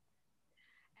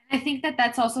 I think that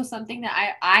that's also something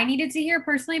that I needed to hear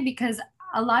personally, because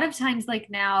a lot of times,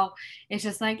 like, now it's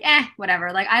just like,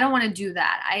 whatever. Like, I don't want to do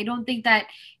that. I don't think that,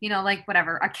 like,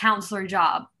 whatever, a counselor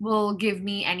job will give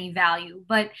me any value.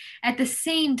 But at the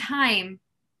same time,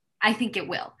 I think it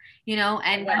will,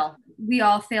 and we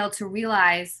all fail to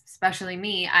realize, especially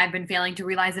me, I've been failing to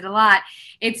realize it a lot.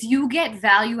 It's, you get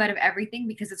value out of everything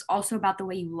because it's also about the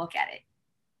way you look at it.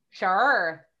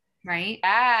 Sure. Right?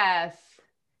 Yes.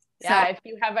 Yeah. So, if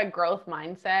you have a growth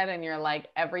mindset and you're like,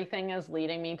 everything is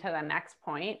leading me to the next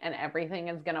point and everything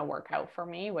is going to work out for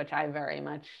me, which I very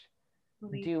much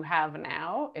do have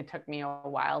now. It took me a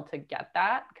while to get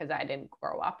that because I didn't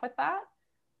grow up with that.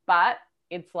 But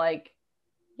it's like,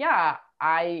 yeah,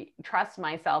 I trust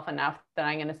myself enough that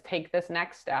I'm going to take this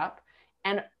next step.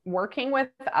 And working with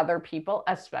other people,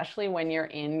 especially when you're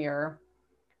in your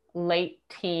late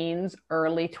teens,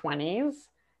 early 20s,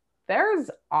 there's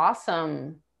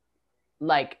awesome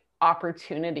like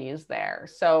opportunities there.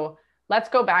 So let's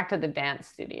go back to the dance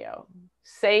studio.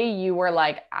 Say you were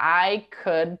like, I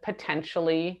could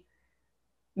potentially,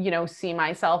 see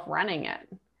myself running it.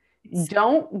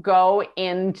 Don't go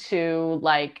into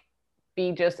like,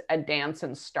 be just a dance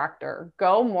instructor.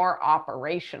 Go more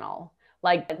operational.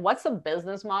 Like, what's the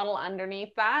business model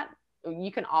underneath that?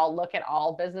 You can all look at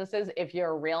all businesses. If you're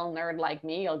a real nerd like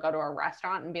me, you'll go to a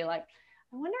restaurant and be like,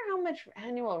 I wonder how much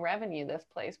annual revenue this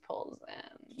place pulls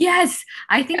in. Yes,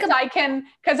 I think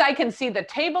because I can see the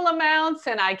table amounts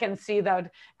and I can see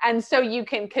and so you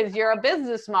can, because you're a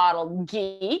business model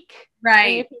geek, right?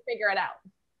 And you can figure it out.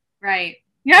 Right.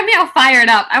 You have me all fired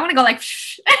up. I want to go like,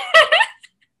 shh.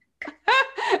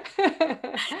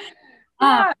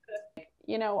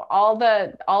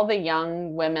 All the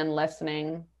young women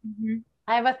listening, mm-hmm.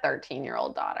 I have a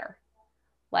 13-year-old daughter.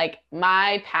 Like,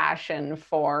 my passion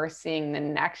for seeing the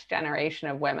next generation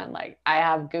of women, like, I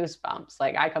have goosebumps,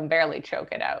 like I can barely choke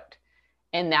it out.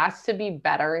 And that's to be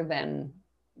better than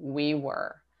we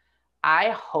were.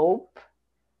 I hope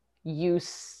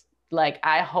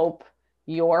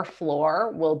your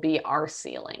floor will be our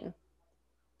ceiling.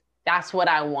 That's what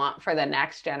I want for the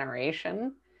next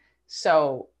generation.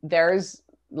 So there's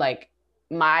like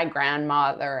my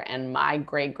grandmother and my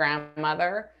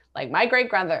great-grandmother, like my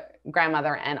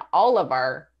great-grandmother and all of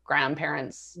our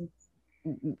grandparents,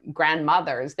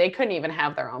 grandmothers, they couldn't even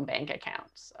have their own bank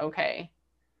accounts. Okay.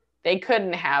 They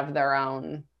couldn't have their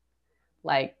own,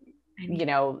 like,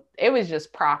 it was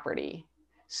just property.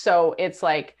 So it's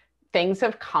like, things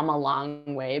have come a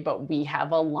long way, but we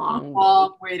have a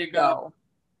long way to go.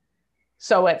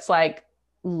 So it's like,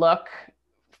 look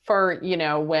for,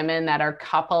 women that are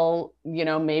couple,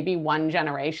 maybe one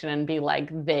generation, and be like,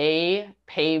 they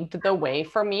paved the way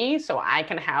for me so I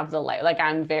can have the life. Like,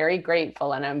 I'm very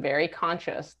grateful and I'm very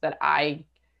conscious that I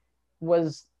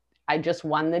just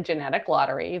won the genetic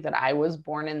lottery, that I was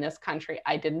born in this country.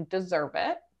 I didn't deserve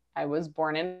it. I was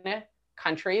born in a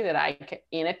country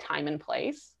in a time and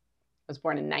place. I was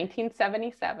born in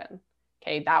 1977.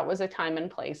 Okay. That was a time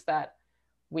and place that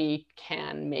we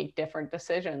can make different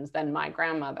decisions than my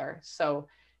grandmother. So,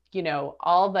 you know,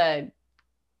 all the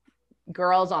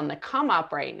girls on the come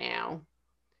up right now,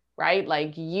 right?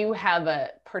 Like you have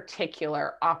a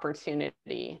particular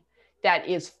opportunity that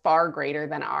is far greater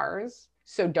than ours.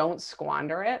 So don't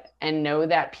squander it, and know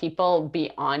that people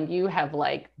beyond you have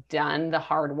like done the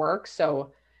hard work.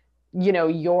 So, you know,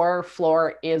 your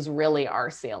floor is really our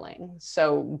ceiling.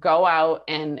 So go out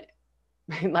and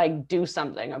like do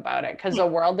something about it, because the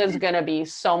world is going to be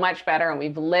so much better. And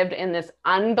we've lived in this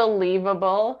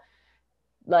unbelievable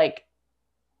like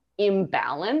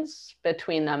imbalance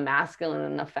between the masculine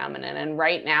and the feminine. And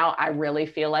right now, I really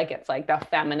feel like it's like the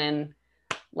feminine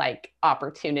like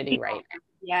opportunity right now.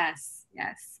 Yes.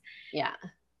 Yes. Yeah.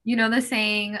 You know, the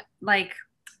saying, like,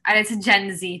 and it's a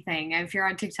Gen Z thing. And if you're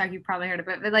on TikTok, you probably heard of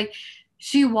it, but like,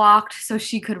 she walked so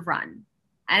she could run.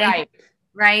 And Right.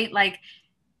 Right. Like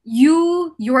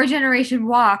your generation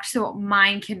walked so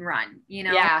mine can run, you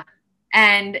know? Yeah.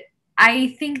 And I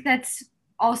think that's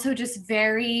also just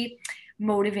very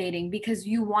motivating, because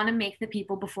you want to make the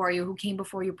people before you who came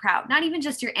before you proud. Not even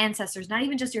just your ancestors, not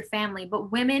even just your family,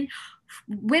 but women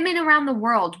around the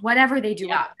world, whatever they do,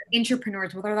 Yeah. whether they're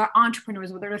entrepreneurs, whether they're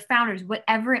entrepreneurs, whether they're founders,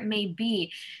 whatever it may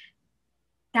be.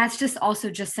 That's just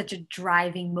also just such a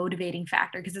driving, motivating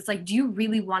factor, because it's like, do you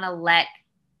really want to let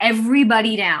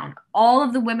everybody down? All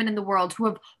of the women in the world who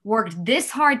have worked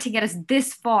this hard to get us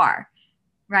this far,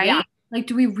 right? Yeah. Like,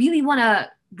 do we really want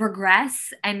to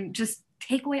regress and just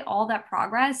take away all that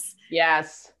progress?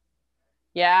 Yes.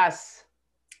 Yes.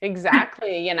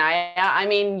 Exactly. You know, I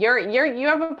mean, you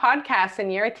have a podcast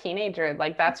and you're a teenager.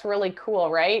 Like, that's really cool,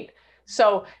 right?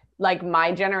 So like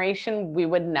my generation, we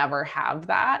would never have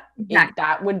that. Exactly.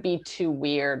 That would be too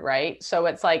weird, right? So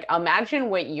it's like, imagine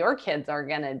what your kids are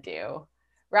gonna do,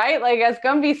 right? Like, it's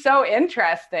gonna be so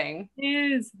interesting. It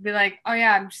is. Be like, oh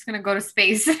yeah, I'm just gonna go to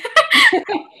space.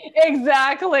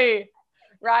 Exactly.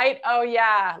 Right. Oh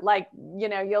yeah. Like, you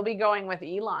know, you'll be going with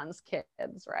Elon's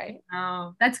kids, right?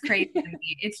 Oh, that's crazy.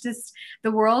 It's just the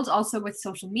world also with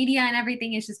social media and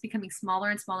everything is just becoming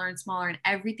smaller and smaller and smaller, and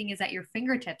everything is at your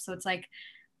fingertips. So it's like,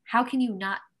 how can you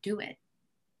not do it?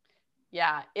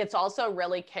 Yeah. It's also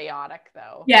really chaotic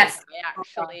though. Yes. Like, I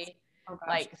actually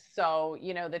like, so,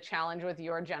 you know, the challenge with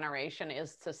your generation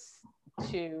is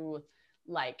to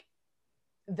like,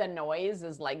 the noise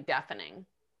is like deafening.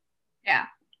 Yeah.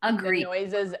 Agree. The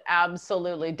noise is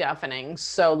absolutely deafening.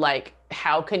 So like,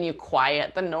 how can you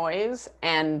quiet the noise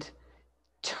and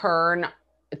turn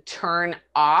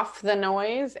off the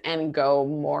noise and go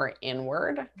more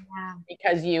inward? Yeah.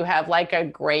 Because you have like a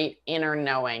great inner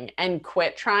knowing, and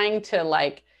quit trying to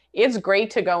like, it's great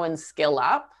to go and skill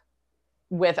up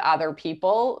with other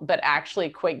people, but actually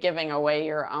quit giving away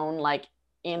your own like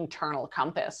internal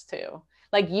compass too.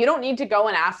 Like, you don't need to go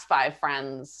and ask 5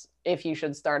 friends if you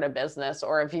should start a business,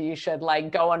 or if you should like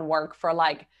go and work for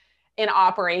like in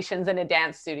operations in a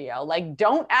dance studio. Like,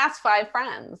 don't ask 5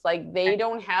 friends. Like, they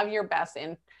don't have your best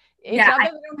it's not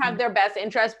that they don't have their best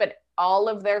interest, but all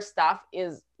of their stuff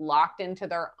is locked into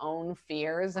their own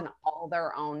fears and all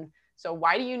their own. So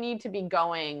why do you need to be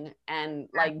going and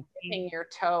like dipping your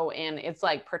toe in? It's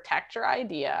like, protect your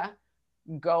idea,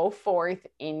 go forth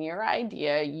in your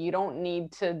idea. You don't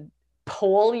need to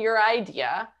pull your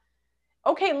idea.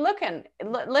 Okay, listen,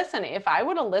 if I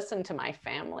would have listened to my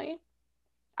family,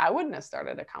 I wouldn't have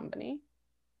started a company.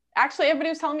 Actually, everybody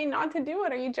was telling me not to do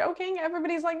it. Are you joking?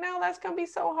 Everybody's like, no, that's going to be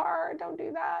so hard. Don't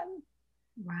do that.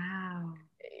 Wow.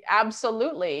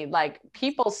 Absolutely. Like,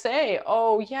 people say,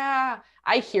 oh yeah,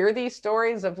 I hear these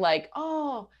stories of like,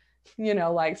 oh, you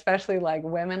know, like, especially like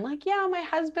women, like, yeah, my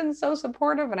husband's so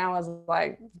supportive. And I was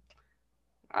like,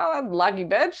 oh, lucky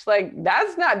bitch. Like,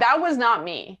 that was not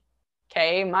me.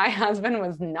 Okay. My husband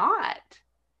was not.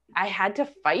 I had to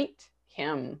fight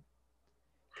him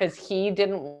because he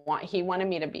wanted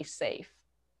me to be safe.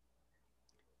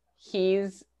 He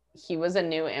was a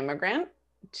new immigrant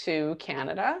to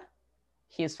Canada.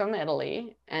 He's from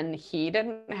Italy, and he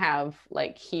didn't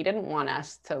want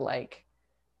us to like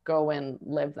go and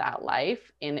live that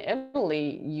life. In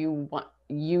Italy,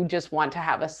 you just want to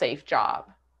have a safe job.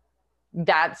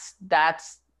 That's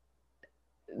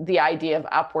the idea of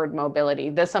upward mobility.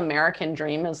 This American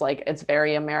dream is like, it's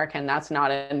very American. That's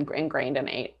not ingrained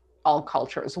in all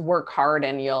cultures. Work hard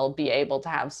and you'll be able to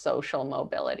have social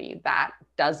mobility. That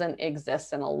doesn't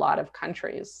exist in a lot of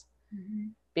countries. Mm-hmm.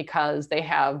 Because they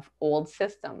have old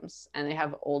systems and they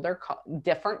have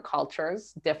different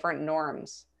cultures, different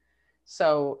norms.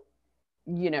 So,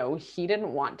 you know, he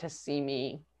didn't want to see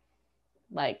me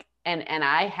like, and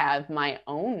I have my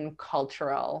own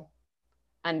cultural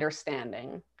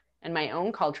understanding And my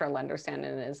own cultural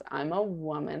understanding is I'm a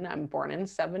woman, I'm born in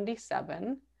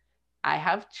 77. I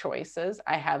have choices,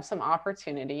 I have some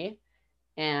opportunity,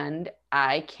 and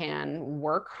I can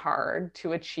work hard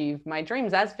to achieve my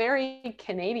dreams. That's very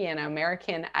Canadian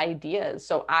American ideas.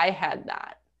 So I had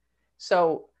that.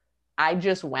 So I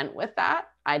just went with that.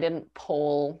 I didn't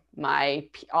pull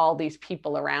all these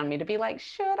people around me to be like,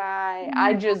 should I?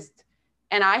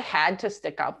 And I had to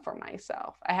stick up for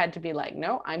myself. I had to be like,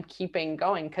 no, I'm keeping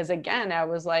going. Because again, I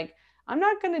was like, I'm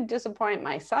not going to disappoint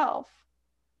myself.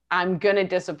 I'm going to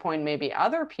disappoint maybe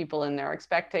other people in their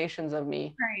expectations of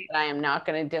me, right. but I am not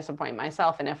going to disappoint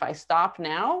myself. And if I stop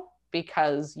now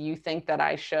because you think that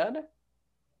I should,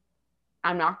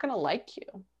 I'm not going to like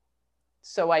you.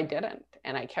 So I didn't,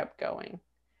 and I kept going.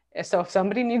 So if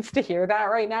somebody needs to hear that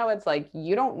right now, it's like,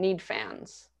 you don't need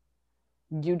fans.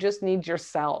 You just need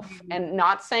yourself. And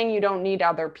not saying you don't need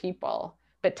other people,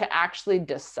 but to actually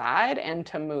decide and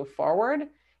to move forward,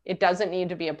 it doesn't need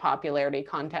to be a popularity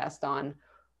contest on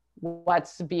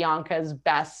what's Bianca's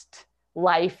best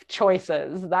life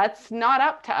choices. That's not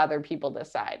up to other people to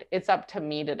decide. It's up to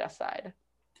me to decide.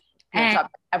 And it's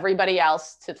up to everybody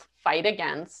else to fight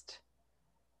against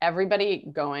everybody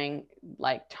going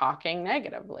like talking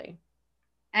negatively.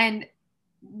 And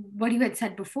what you had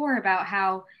said before about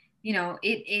how, you know,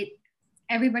 it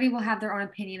everybody will have their own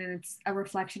opinion and it's a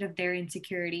reflection of their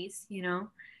insecurities, you know.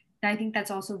 I think that's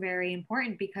also very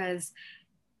important because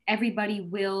everybody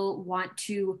will want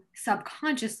to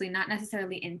subconsciously, not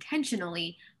necessarily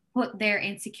intentionally, put their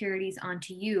insecurities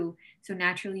onto you. So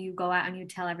naturally you go out and you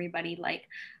tell everybody like,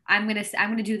 I'm gonna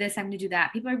do this, I'm gonna do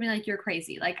that. People are gonna be like, you're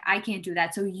crazy, like I can't do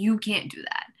that, so you can't do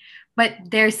that. But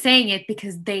they're saying it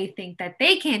because they think that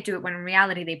they can't do it, when in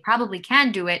reality they probably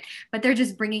can do it, but they're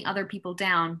just bringing other people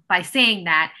down by saying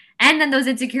that. And then those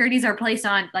insecurities are placed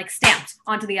on, like, stamped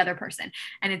onto the other person.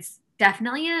 And it's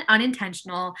definitely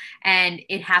unintentional, and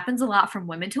it happens a lot from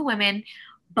women to women,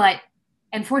 but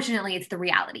unfortunately it's the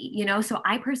reality, you know. So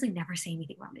I personally never say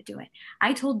anything when I'm gonna do it.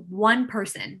 I told one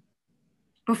person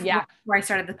before I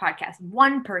started the podcast,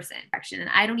 one person, and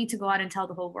I don't need to go out and tell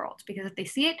the whole world, because if they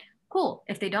see it, cool.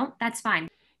 If they don't, that's fine.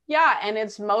 Yeah. And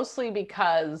it's mostly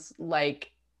because,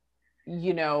 like,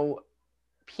 you know,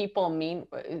 people mean,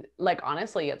 like,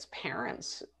 honestly, it's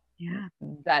parents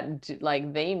that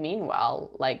like they mean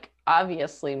well. Like,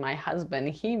 obviously my husband,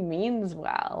 he means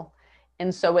well,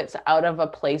 and so it's out of a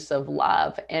place of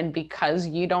love. And because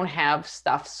you don't have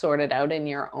stuff sorted out in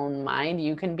your own mind,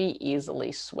 you can be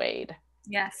easily swayed.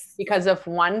 Yes. Because if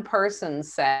one person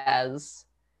says,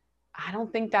 I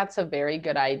don't think that's a very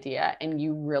good idea, and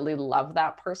you really love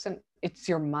that person, it's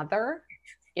your mother,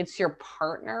 it's your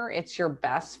partner, it's your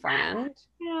best friend,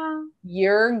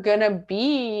 you're gonna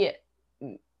be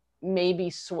maybe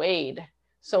swayed.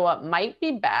 So it might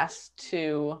be best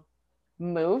to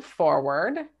move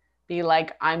forward, be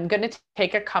like, I'm going to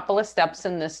take a couple of steps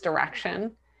in this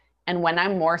direction. And when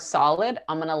I'm more solid,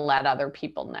 I'm going to let other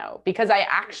people know, because I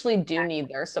actually do need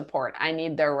their support. I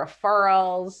need their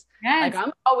referrals. Like,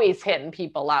 I'm always hitting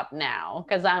people up now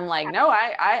because I'm like, no,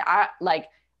 I like,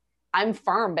 I'm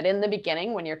firm. But in the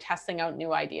beginning, when you're testing out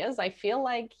new ideas, I feel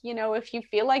like, you know, if you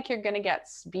feel like you're going to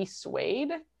be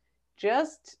swayed,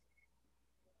 just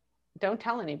don't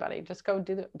tell anybody. Just go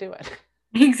do it.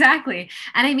 Exactly.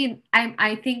 And I mean,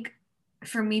 I think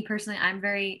for me personally, I'm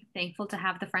very thankful to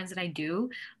have the friends that I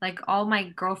do. Like, all my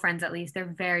girlfriends, at least,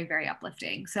 they're very, very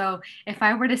uplifting. So if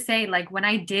I were to say, like, when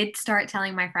I did start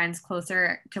telling my friends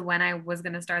closer to when I was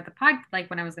going to start the pod, like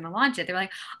when I was going to launch it, they were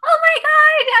like, oh my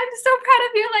God, I'm so proud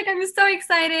of you. Like, I'm so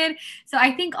excited. So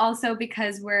I think also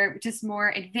because we're just more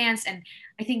advanced, and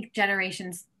I think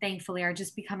generations, thankfully, are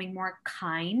just becoming more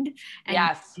kind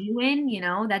and genuine, you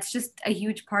know, that's just a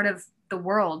huge part of the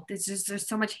world. There's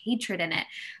so much hatred in it.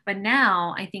 But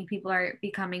now I think people are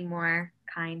becoming more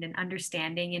kind and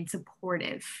understanding and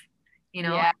supportive, you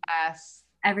know.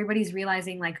 Everybody's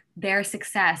realizing, like, their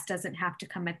success doesn't have to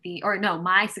come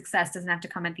my success doesn't have to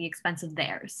come at the expense of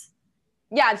theirs.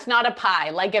 Yeah, it's not a pie.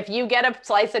 Like, if you get a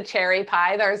slice of cherry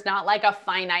pie, there's not like a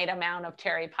finite amount of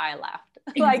cherry pie left.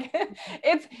 Like,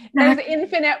 there's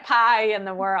infinite pie in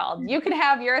the world. You can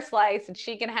have your slice and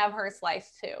she can have her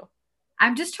slice too.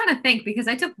 I'm just trying to think, because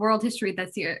I took world history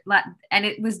this year, and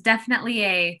it was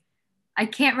definitely I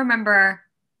can't remember,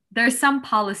 there's some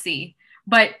policy,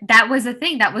 but that was a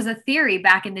thing. That was a theory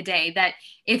back in the day, that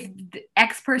if the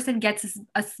X person gets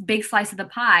a big slice of the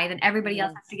pie, then everybody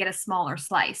else has to get a smaller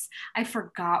slice. I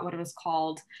forgot what it was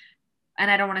called,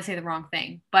 and I don't want to say the wrong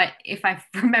thing, but if I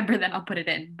remember, then I'll put it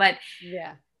in. But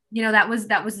yeah, you know, that was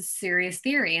a serious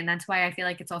theory, and that's why I feel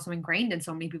like it's also ingrained in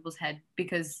so many people's head,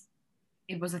 because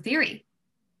it was a theory.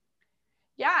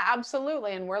 Yeah,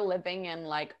 absolutely. And we're living in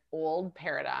like old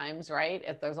paradigms, right?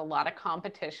 If there's a lot of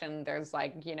competition, there's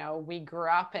like, we grew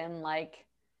up in like,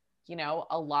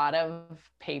 a lot of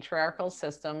patriarchal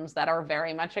systems that are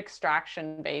very much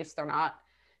extraction based. They're not,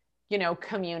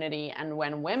 community. And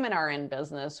when women are in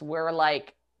business,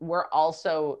 we're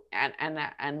also,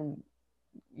 and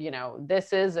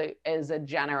this is a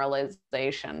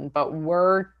generalization, but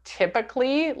we're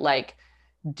typically like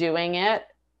doing it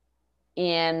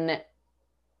in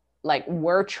like,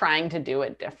 we're trying to do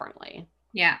it differently.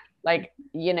 Yeah. Like,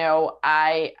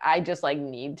 I just like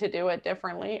need to do it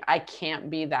differently. I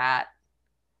can't be that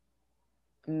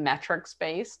metrics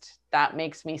based. That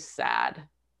makes me sad.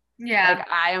 Yeah. Like,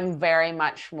 I am very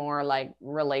much more like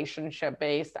relationship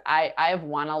based. I've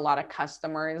won a lot of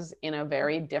customers in a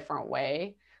very different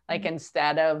way. Like,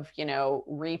 instead of,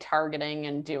 retargeting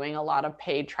and doing a lot of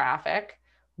paid traffic,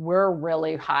 we're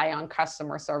really high on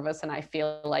customer service. And I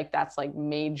feel like that's like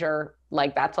major,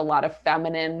 like that's a lot of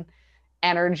feminine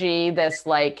energy, this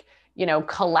like,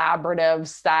 collaborative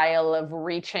style of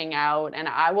reaching out. And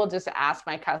I will just ask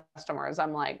my customers,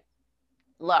 I'm like,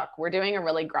 look, we're doing a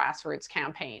really grassroots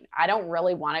campaign. I don't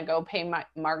really want to go pay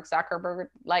Mark Zuckerberg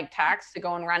like tax to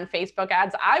go and run Facebook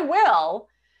ads. I will.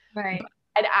 Right.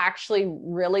 I'd actually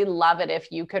really love it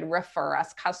if you could refer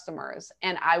us customers,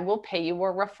 and I will pay you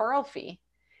a referral fee.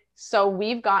 So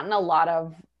we've gotten a lot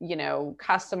of,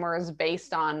 customers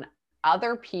based on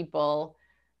other people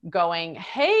going,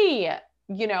 hey,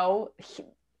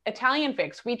 Italian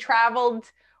Fix, we traveled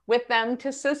with them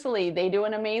to Sicily. They do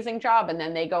an amazing job. And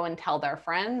then they go and tell their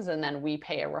friends, and then we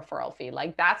pay a referral fee.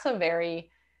 Like, that's a very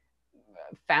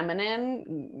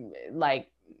feminine, like,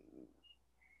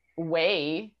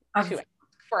 way to ask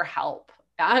for help.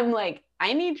 I'm like,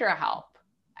 I need your help.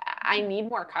 I need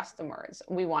more customers.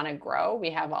 We want to grow. We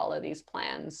have all of these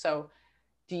plans. So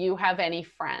do you have any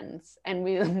friends? And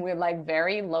we're like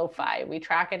very lo-fi. We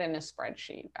track it in a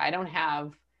spreadsheet. I don't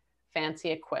have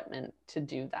fancy equipment to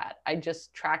do that. I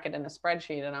just track it in a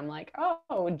spreadsheet, and I'm like,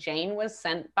 oh, Jane was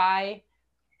sent by,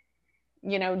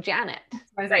 Janet.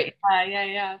 Great.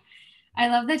 Yeah. I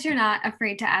love that you're not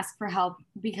afraid to ask for help,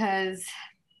 because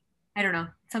I don't know.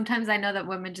 Sometimes I know that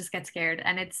women just get scared,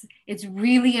 and it's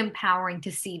really empowering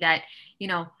to see that, you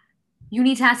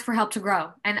need to ask for help to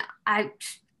grow. And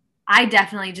I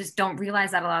definitely just don't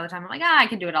realize that a lot of the time. I'm like, I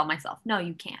can do it all myself. No,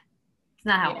 you can't. It's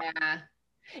not how it works.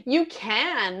 You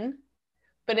can,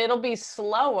 but it'll be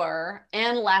slower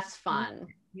and less fun.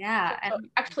 Yeah.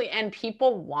 And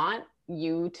people want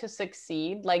you to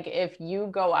succeed. Like, if you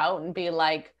go out and be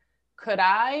like, could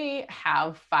I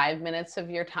have 5 minutes of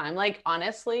your time? Like,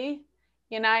 honestly,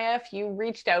 if you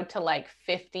reached out to like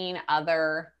 15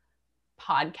 other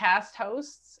podcast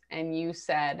hosts and you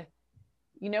said,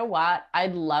 you know what,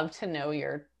 I'd love to know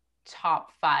your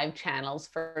top 5 channels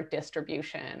for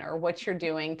distribution, or what you're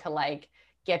doing to like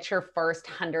get your first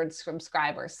 100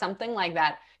 subscribers, something like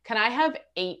that. Can I have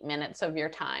 8 minutes of your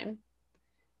time?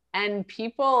 And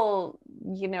people,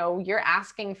 you're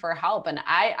asking for help. And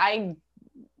I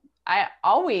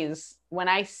always, when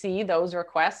I see those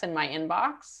requests in my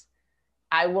inbox,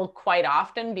 I will quite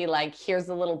often be like, here's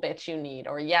the little bit you need,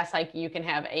 or yes, like you can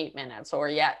have 8 minutes, or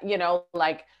yeah,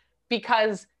 like,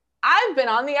 because I've been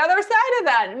on the other side of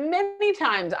that many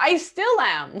times. I still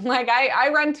am. Like, I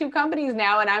run 2 companies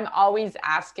now, and I'm always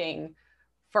asking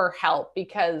for help,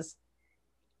 because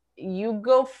you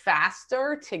go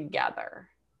faster together.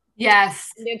 Yes.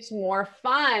 And it's more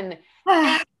fun.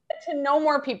 And to know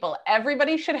more people.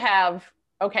 Everybody should have,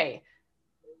 okay,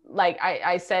 like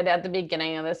I said at the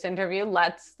beginning of this interview,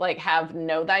 let's like have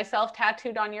know thyself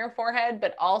tattooed on your forehead,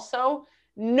 but also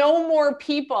know more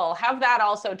people. Have that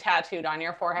also tattooed on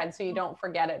your forehead so you don't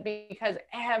forget it, because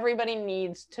everybody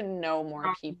needs to know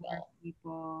more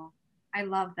people. I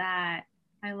love that.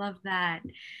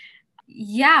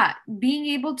 Yeah, being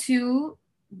able to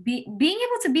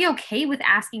be okay with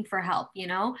asking for help,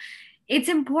 it's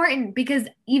important, because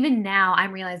even now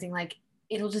I'm realizing like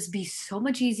it'll just be so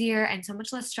much easier and so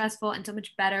much less stressful and so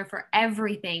much better for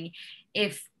everything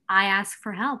if I ask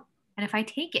for help and if I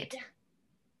take it.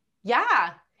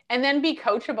 Yeah. And then be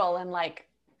coachable and like,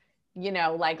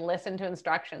 like listen to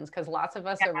instructions, because lots of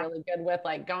us are really good with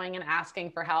like going and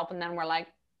asking for help, and then we're like,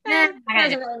 that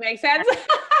doesn't really make sense.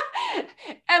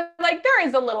 And like, there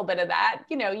is a little bit of that,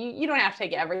 you don't have to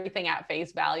take everything at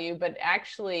face value, but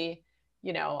actually,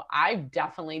 I've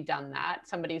definitely done that.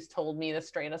 Somebody's told me the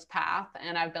straightest path,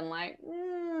 and I've been like,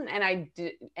 and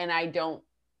I don't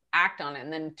act on it.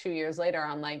 And then 2 years later,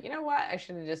 I'm like, you know what? I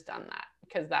should have just done that,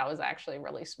 because that was actually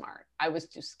really smart. I was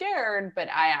too scared, but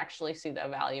I actually see the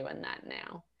value in that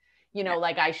now.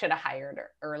 Like, I should have hired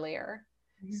earlier.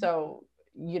 Mm-hmm. So,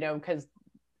 you know, because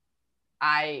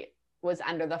I was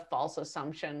under the false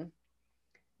assumption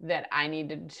that I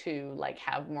needed to like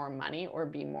have more money or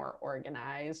be more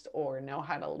organized or know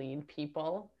how to lead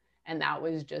people. And that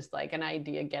was just like an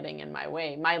idea getting in my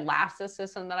way. My last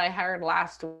assistant that I hired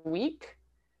last week,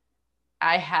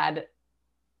 I had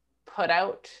put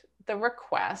out the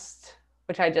request,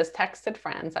 which I just texted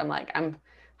friends. I'm like, I'm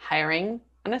hiring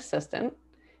an assistant.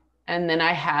 And then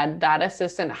I had that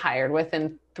assistant hired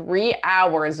within 3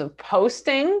 hours of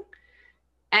posting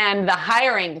and the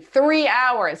hiring, 3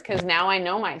 hours, because now I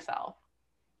know myself.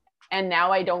 And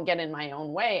now I don't get in my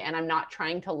own way. And I'm not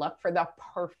trying to look for the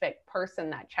perfect person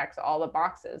that checks all the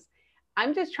boxes.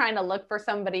 I'm just trying to look for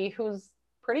somebody who's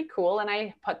pretty cool. And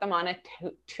I put them on a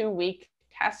 2-week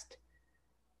test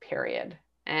period.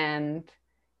 And,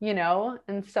 you know,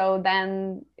 and so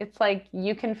then it's like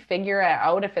you can figure it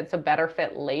out if it's a better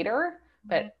fit later,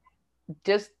 but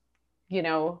just, you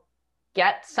know,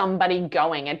 get somebody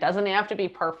going. It doesn't have to be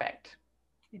perfect.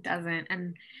 It doesn't.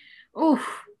 And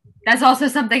that's also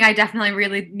something I definitely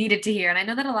really needed to hear. And I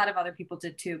know that a lot of other people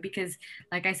did too, because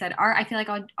like I said, I feel like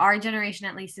our generation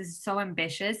at least is so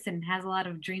ambitious and has a lot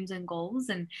of dreams and goals.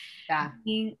 And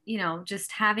being, you know,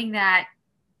 just having that,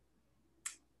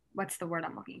 what's the word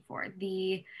I'm looking for?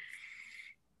 The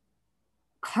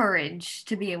courage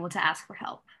to be able to ask for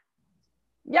help.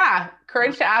 Yeah.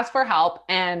 Courage to ask for help.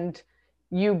 And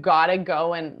you gotta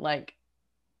go and like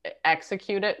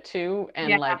execute it too.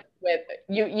 And like with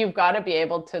you've got to be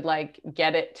able to like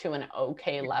get it to an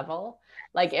okay level.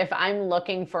 Like if I'm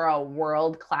looking for a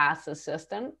world-class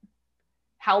assistant,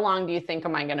 how long do you think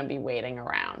am I going to be waiting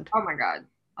around? Oh my God.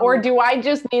 Or do I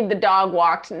just need the dog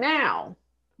walked now?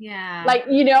 Yeah. Like,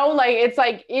 you know, like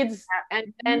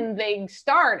and then they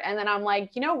start and then I'm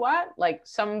like, you know what? Like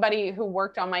somebody who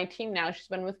worked on my team now, she's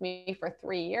been with me for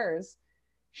 3 years.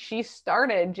 She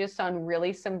started just on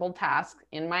really simple tasks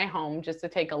in my home just to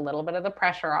take a little bit of the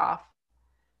pressure off.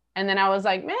 And then I was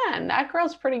like, man, that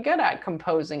girl's pretty good at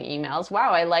composing emails.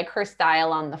 Wow, I like her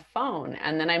style on the phone.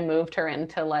 And then I moved her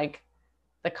into like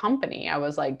the company. I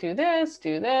was like, do this.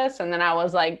 And then I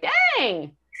was like,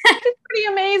 dang, she's pretty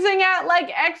amazing at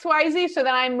like XYZ. So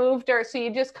then I moved her. So you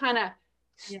just kind of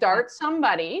start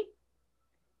somebody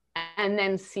and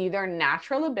then see their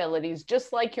natural abilities,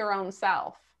 just like your own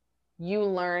self. You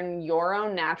learn your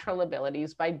own natural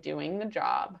abilities by doing the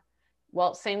job.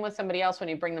 Well, same with somebody else. When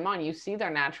you bring them on, you see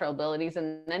their natural abilities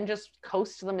and then just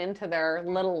coast them into their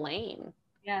little lane.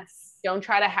 Yes. Don't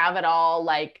try to have it all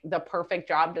like the perfect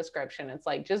job description. It's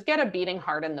like, just get a beating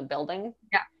heart in the building.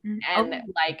 Yeah. And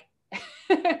like,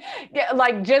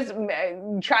 like just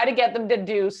try to get them to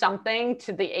do something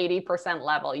to the 80%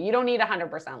 level. You don't need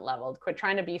 100% level. Quit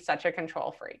trying to be such a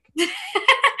control freak.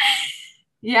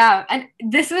 Yeah. And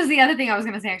this was the other thing I was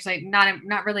going to say, actually,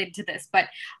 not related to this, but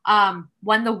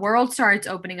when the world starts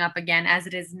opening up again, as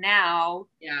it is now,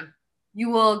 you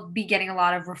will be getting a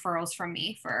lot of referrals from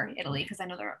me for Italy, because I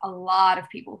know there are a lot of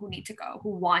people who need to go, who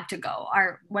want to go.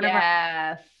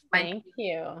 Thank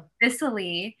you.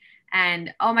 Sicily,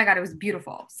 and oh my God, it was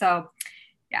beautiful. So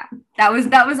yeah, that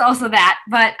was also that.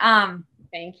 But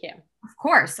thank you. Of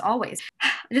course, always.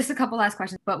 Just a couple last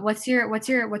questions. But what's your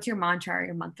mantra or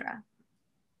your mantra?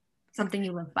 Something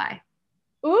you live by?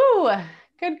 Ooh,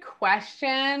 good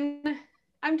question.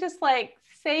 I'm just like,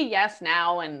 say yes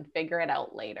now and figure it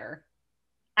out later.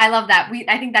 I love that.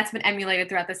 I think that's been emulated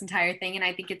throughout this entire thing. And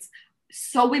I think it's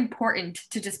so important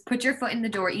to just put your foot in the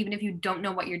door, even if you don't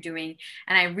know what you're doing.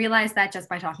 And I realized that just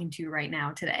by talking to you right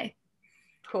now today.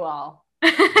 Cool.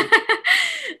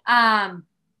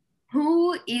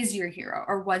 Who is your hero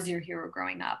or was your hero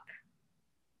growing up?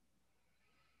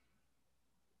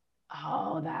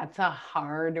 Oh, that's a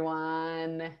hard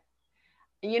one.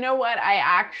 You know what? I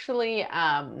actually,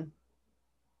 I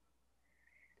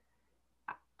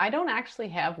don't actually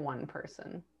have one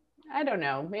person. I don't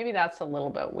know. Maybe that's a little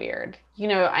bit weird. You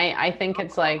know, I think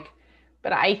it's like,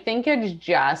 but I think it's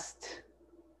just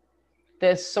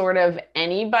this sort of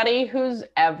anybody who's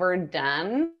ever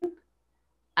done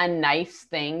a nice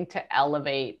thing to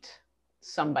elevate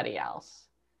somebody else.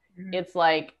 Mm-hmm. It's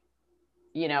like,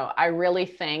 you know, I really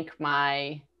thank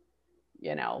my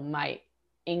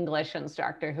English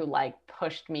instructor who like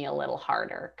pushed me a little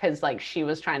harder, because like she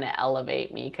was trying to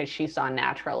elevate me because she saw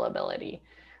natural ability.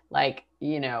 Like,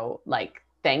 you know, like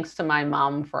thanks to my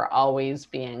mom for always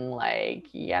being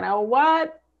like, you know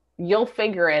what, you'll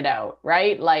figure it out,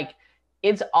 right? Like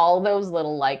it's all those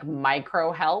little like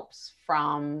micro helps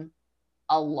from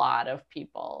a lot of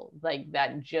people like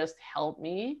that just help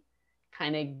me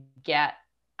kind of get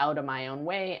out of my own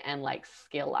way and like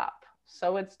skill up.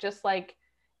 So it's just like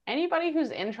anybody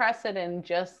who's interested in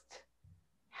just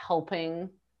helping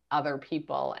other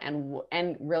people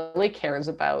and really cares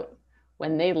about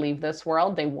when they leave this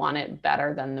world, they want it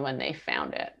better than when they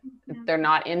found it. Mm-hmm. They're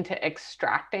not into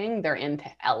extracting, they're into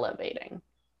elevating.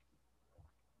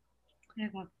 I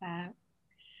love that.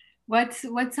 What's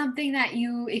something that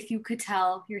you, if you could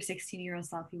tell your 16-year-old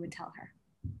self, you would tell her?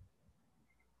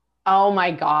 Oh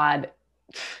my God.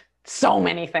 So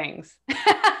many things.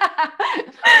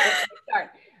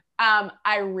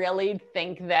 I really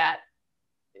think that,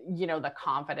 you know, the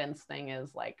confidence thing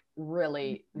is like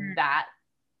really that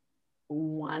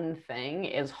one thing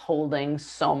is holding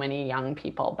so many young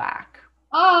people back.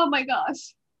 Oh my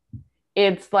gosh.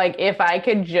 It's like, if I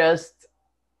could just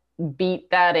beat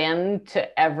that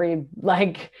into every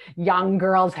like young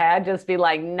girl's head, just be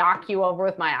like, knock you over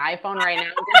with my iPhone right now.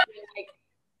 Just be like,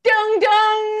 dung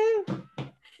dung.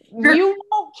 You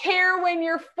won't care when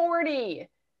you're 40.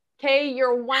 Okay,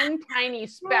 you're one tiny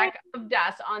speck of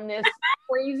dust on this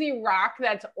crazy rock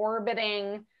that's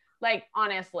orbiting. Like,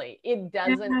 honestly, it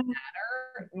doesn't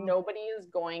matter. Nobody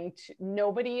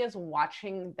is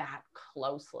watching that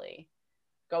closely.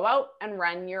 Go out and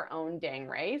run your own dang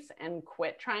race and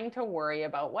quit trying to worry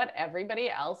about what everybody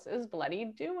else is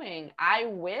bloody doing. I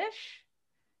wish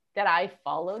that I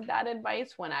followed that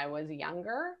advice when I was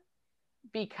younger,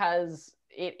 because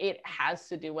it has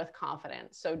to do with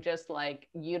confidence. So just like,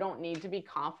 you don't need to be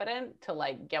confident to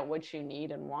like get what you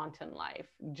need and want in life.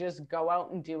 Just go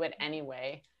out and do it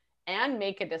anyway, and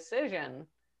make a decision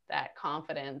that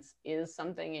confidence is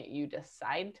something that you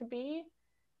decide to be,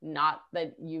 not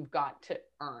that you've got to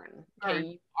earn. Okay,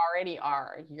 you already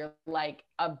are. You're like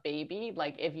a baby.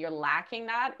 Like, if you're lacking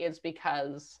that, it's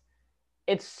because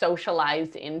it's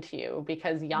socialized into you,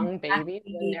 because young babies,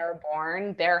 when they're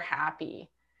born, they're happy.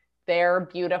 They're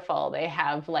beautiful. They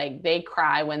have like, they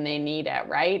cry when they need it,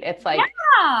 right? It's like,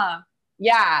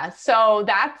 yeah. So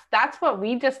that's what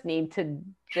we just need to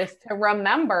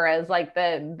remember, as like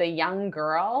the young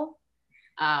girl.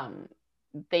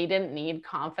 They didn't need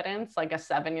confidence. Like, a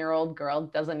 7-year-old girl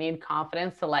doesn't need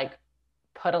confidence to like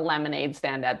put a lemonade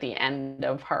stand at the end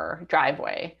of her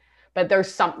driveway. But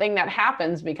there's something that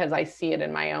happens, because I see it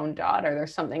in my own daughter.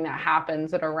 There's something that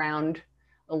happens at around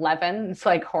 11. It's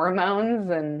like hormones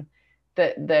and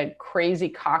the crazy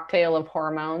cocktail of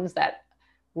hormones that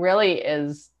really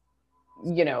is,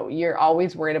 you know, you're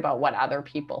always worried about what other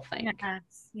people think.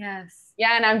 Yes.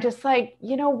 Yeah. And I'm just like,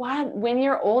 you know what? When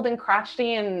you're old and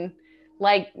crotchety and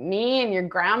like me and your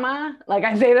grandma, like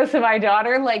I say this to my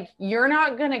daughter, like, you're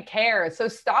not going to care. So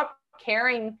stop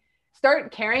caring.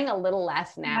 Start caring a little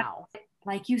less now.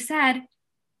 Like you said,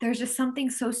 there's just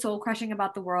something so soul crushing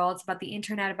about the world. It's about the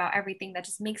internet, about everything that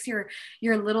just makes your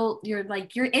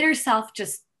inner self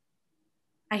just,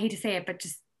 I hate to say it, but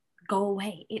just go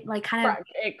away. It like kind of,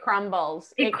 it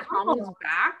crumbles. It comes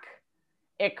back.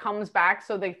 It comes back.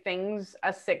 So the things a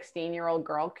 16-year-old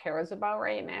girl cares about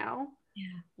right now,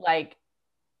 like,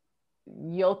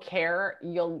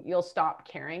 you'll stop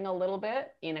caring a little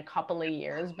bit in a couple of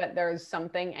years. But there's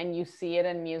something, and you see it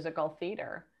in musical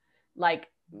theater. Like,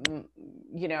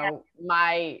 you know,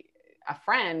 a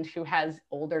friend who has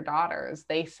older daughters,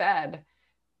 they said,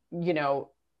 you know,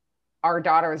 our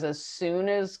daughters, as soon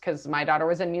as, because my daughter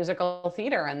was in musical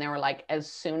theater, and they were like, as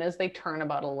soon as they turn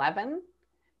about 11,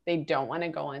 they don't want to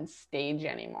go on stage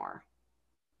anymore.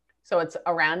 So it's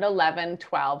around 11,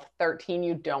 12, 13,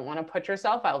 you don't want to put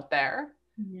yourself out there,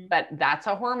 but that's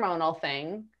a hormonal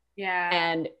thing. Yeah.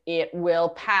 And it will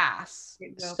pass.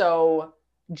 So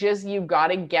just, you got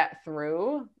to get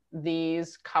through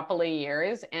these couple of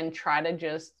years and try to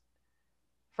just,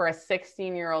 for a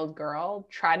 16-year-old girl,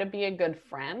 try to be a good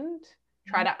friend,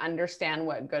 try to understand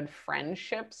what good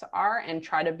friendships are, and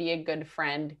try to be a good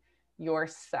friend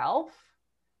yourself.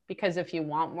 Because if you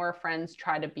want more friends,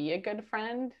 try to be a good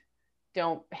friend.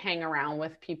 Don't hang around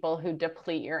with people who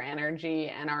deplete your energy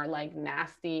and are like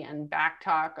nasty and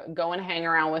backtalk. Go and hang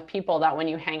around with people that when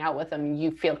you hang out with them, you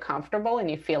feel comfortable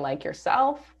and you feel like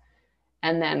yourself.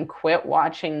 And then quit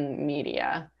watching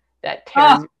media that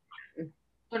tears you.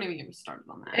 Don't even get me started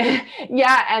on that.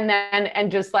 Yeah. And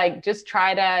just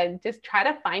try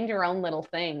to find your own little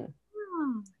thing.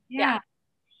 Yeah.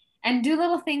 And do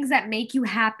little things that make you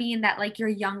happy and that like your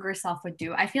younger self would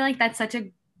do. I feel like that's such a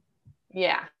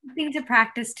thing to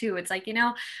practice too. It's like, you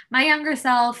know, my younger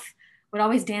self would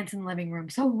always dance in the living room.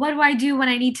 So what do I do when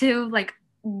I need to like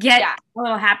get a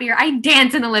little happier? I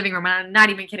dance in the living room. I'm not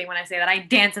even kidding when I say that. I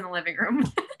dance in the living room.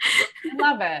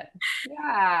 Love it.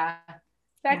 Yeah,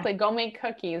 exactly. Go make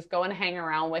cookies. Go and hang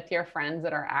around with your friends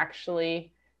that are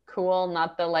actually cool,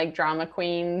 not the like drama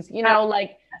queens, you know,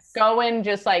 like go and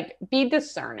just like be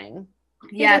discerning.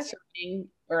 Discerning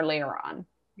earlier on.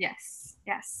 Yes.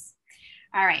 Yes.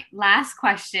 All right. Last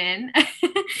question.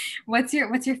 What's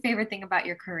your favorite thing about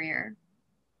your career?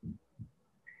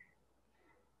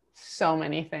 So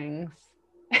many things.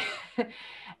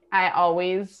 I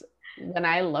always, when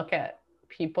I look at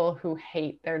people who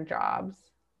hate their jobs,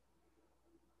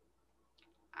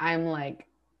 I'm like,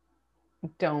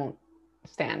 don't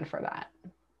stand for that.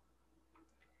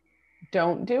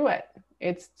 Don't do it.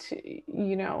 It's,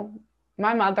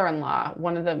 my mother-in-law,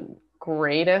 one of the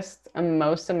greatest and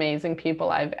most amazing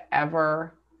people I've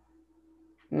ever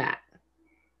met.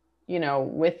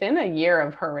 Within a year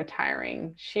of her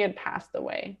retiring, she had passed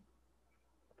away.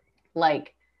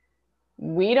 Like,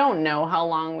 we don't know how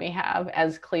long we have,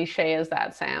 as cliche as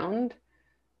that sound.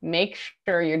 Make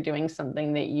sure you're doing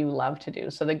something that you love to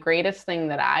do. So the greatest thing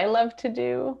that I love to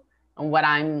do, and what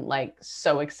I'm like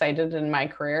so excited in my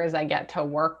career, is I get to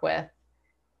work with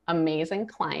amazing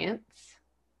clients.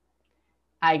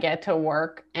 I get to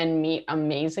work and meet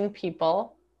amazing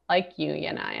people like you,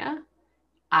 Yanaya.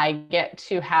 I get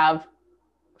to have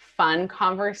fun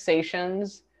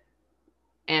conversations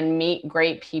and meet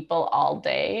great people all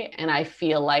day. And I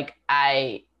feel like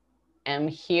I am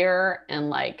here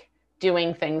and like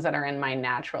doing things that are in my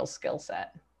natural skill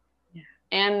set. Yeah.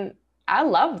 And I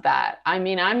love that. I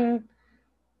mean,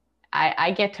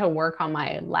 I get to work on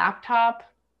my laptop.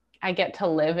 I get to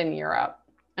live in Europe.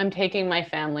 I'm taking my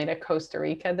family to Costa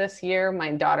Rica this year.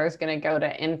 My daughter's going to go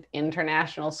to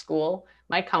international school.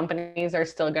 My companies are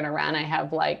still going to run. I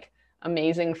have like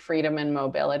amazing freedom and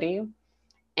mobility.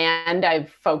 And I've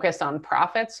focused on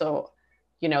profit. So,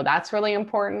 that's really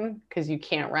important, because you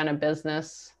can't run a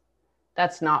business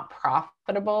that's not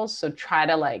profitable. So try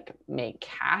to like make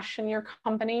cash in your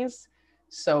companies.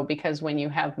 So, because when you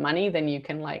have money, then you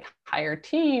can like hire a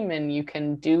team and you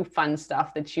can do fun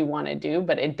stuff that you want to do,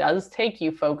 but it does take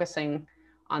you focusing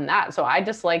on that. So I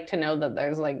just like to know that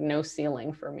there's like no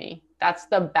ceiling for me. That's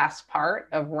the best part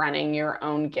of running your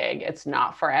own gig. It's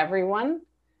not for everyone,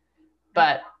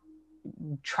 but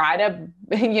try to,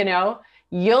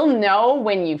 you'll know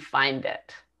when you find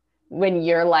it, when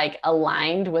you're like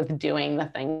aligned with doing the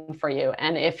thing for you.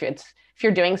 And if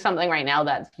you're doing something right now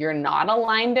that you're not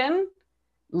aligned in,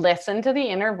 listen to the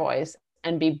inner voice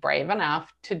and be brave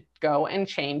enough to go and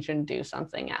change and do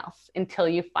something else until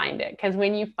you find it. Because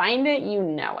when you find it, you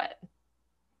know it.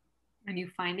 When you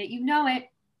find it, you know it.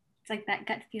 It's like that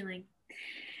gut feeling.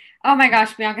 Oh my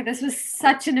gosh, Bianca, this was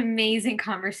such an amazing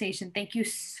conversation. Thank you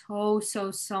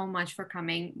so much for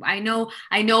coming. I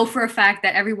know for a fact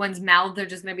that everyone's mouths are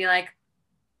just gonna be like,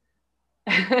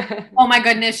 oh my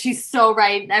goodness, she's so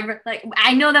right. Like,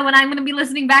 I know that when I'm gonna be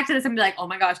listening back to this, I'm gonna be like, oh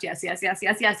my gosh, yes,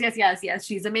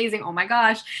 she's amazing. Oh my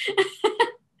gosh.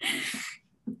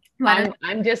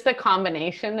 I'm just a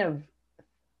combination of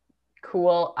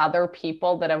cool other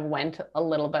people that have went a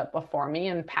little bit before me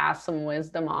and passed some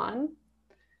wisdom on.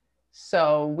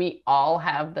 So we all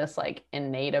have this like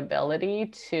innate ability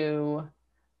to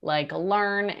like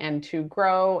learn and to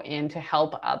grow and to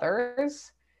help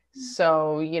others.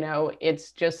 So,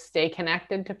 it's just stay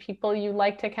connected to people you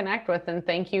like to connect with. And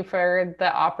thank you for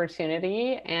the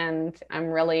opportunity. And I'm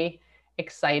really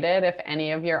excited. If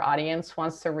any of your audience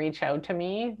wants to reach out to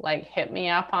me, like hit me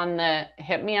up on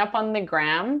the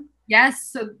gram. Yes.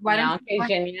 So why don't you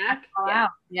Gignac? Yeah.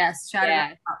 Yes. Shout it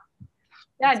out.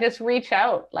 Yeah, just reach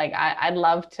out. Like I'd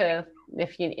love to,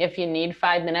 if you need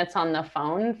 5 minutes on the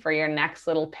phone for your next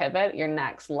little pivot, your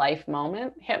next life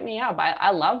moment, hit me up.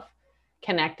 I love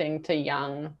connecting to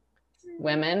young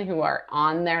women who are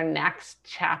on their next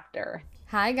chapter.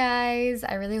 Hi guys,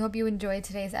 I really hope you enjoyed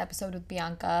today's episode with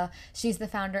Bianca. She's the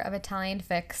founder of Italian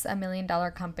Fix, $1 million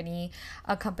company,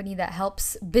 a company that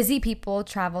helps busy people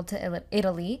travel to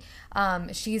Italy.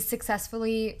 She's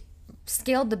successfully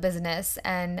scaled the business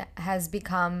and has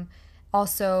become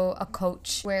also a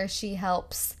coach where she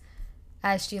helps,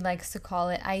 as she likes to call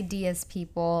it, ideas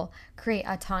people create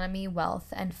autonomy, wealth,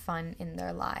 and fun in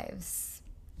their lives.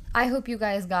 I hope you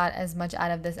guys got as much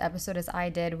out of this episode as I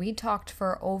did. We talked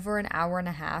for over an hour and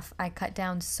a half. I cut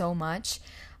down so much.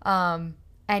 And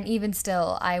even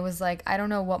still, I was like, I don't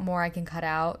know what more I can cut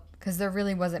out, because there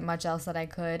really wasn't much else that I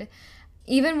could.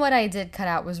 Even what I did cut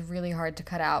out was really hard to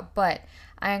cut out. But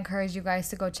I encourage you guys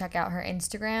to go check out her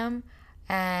Instagram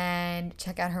and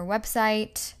check out her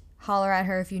website. Holler at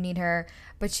her if you need her.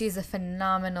 But she's a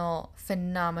phenomenal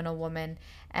woman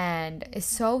and is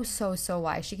so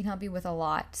wise. She can help you with a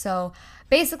lot. So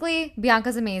basically,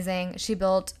 Bianca's amazing. She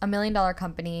built $1 million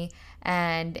company,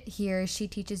 and here she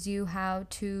teaches you how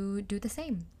to do the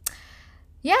same.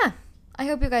 Yeah, I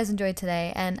hope you guys enjoyed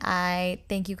today, and I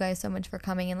thank you guys so much for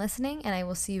coming and listening, and I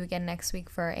will see you again next week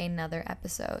for another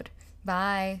episode.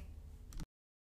 Bye.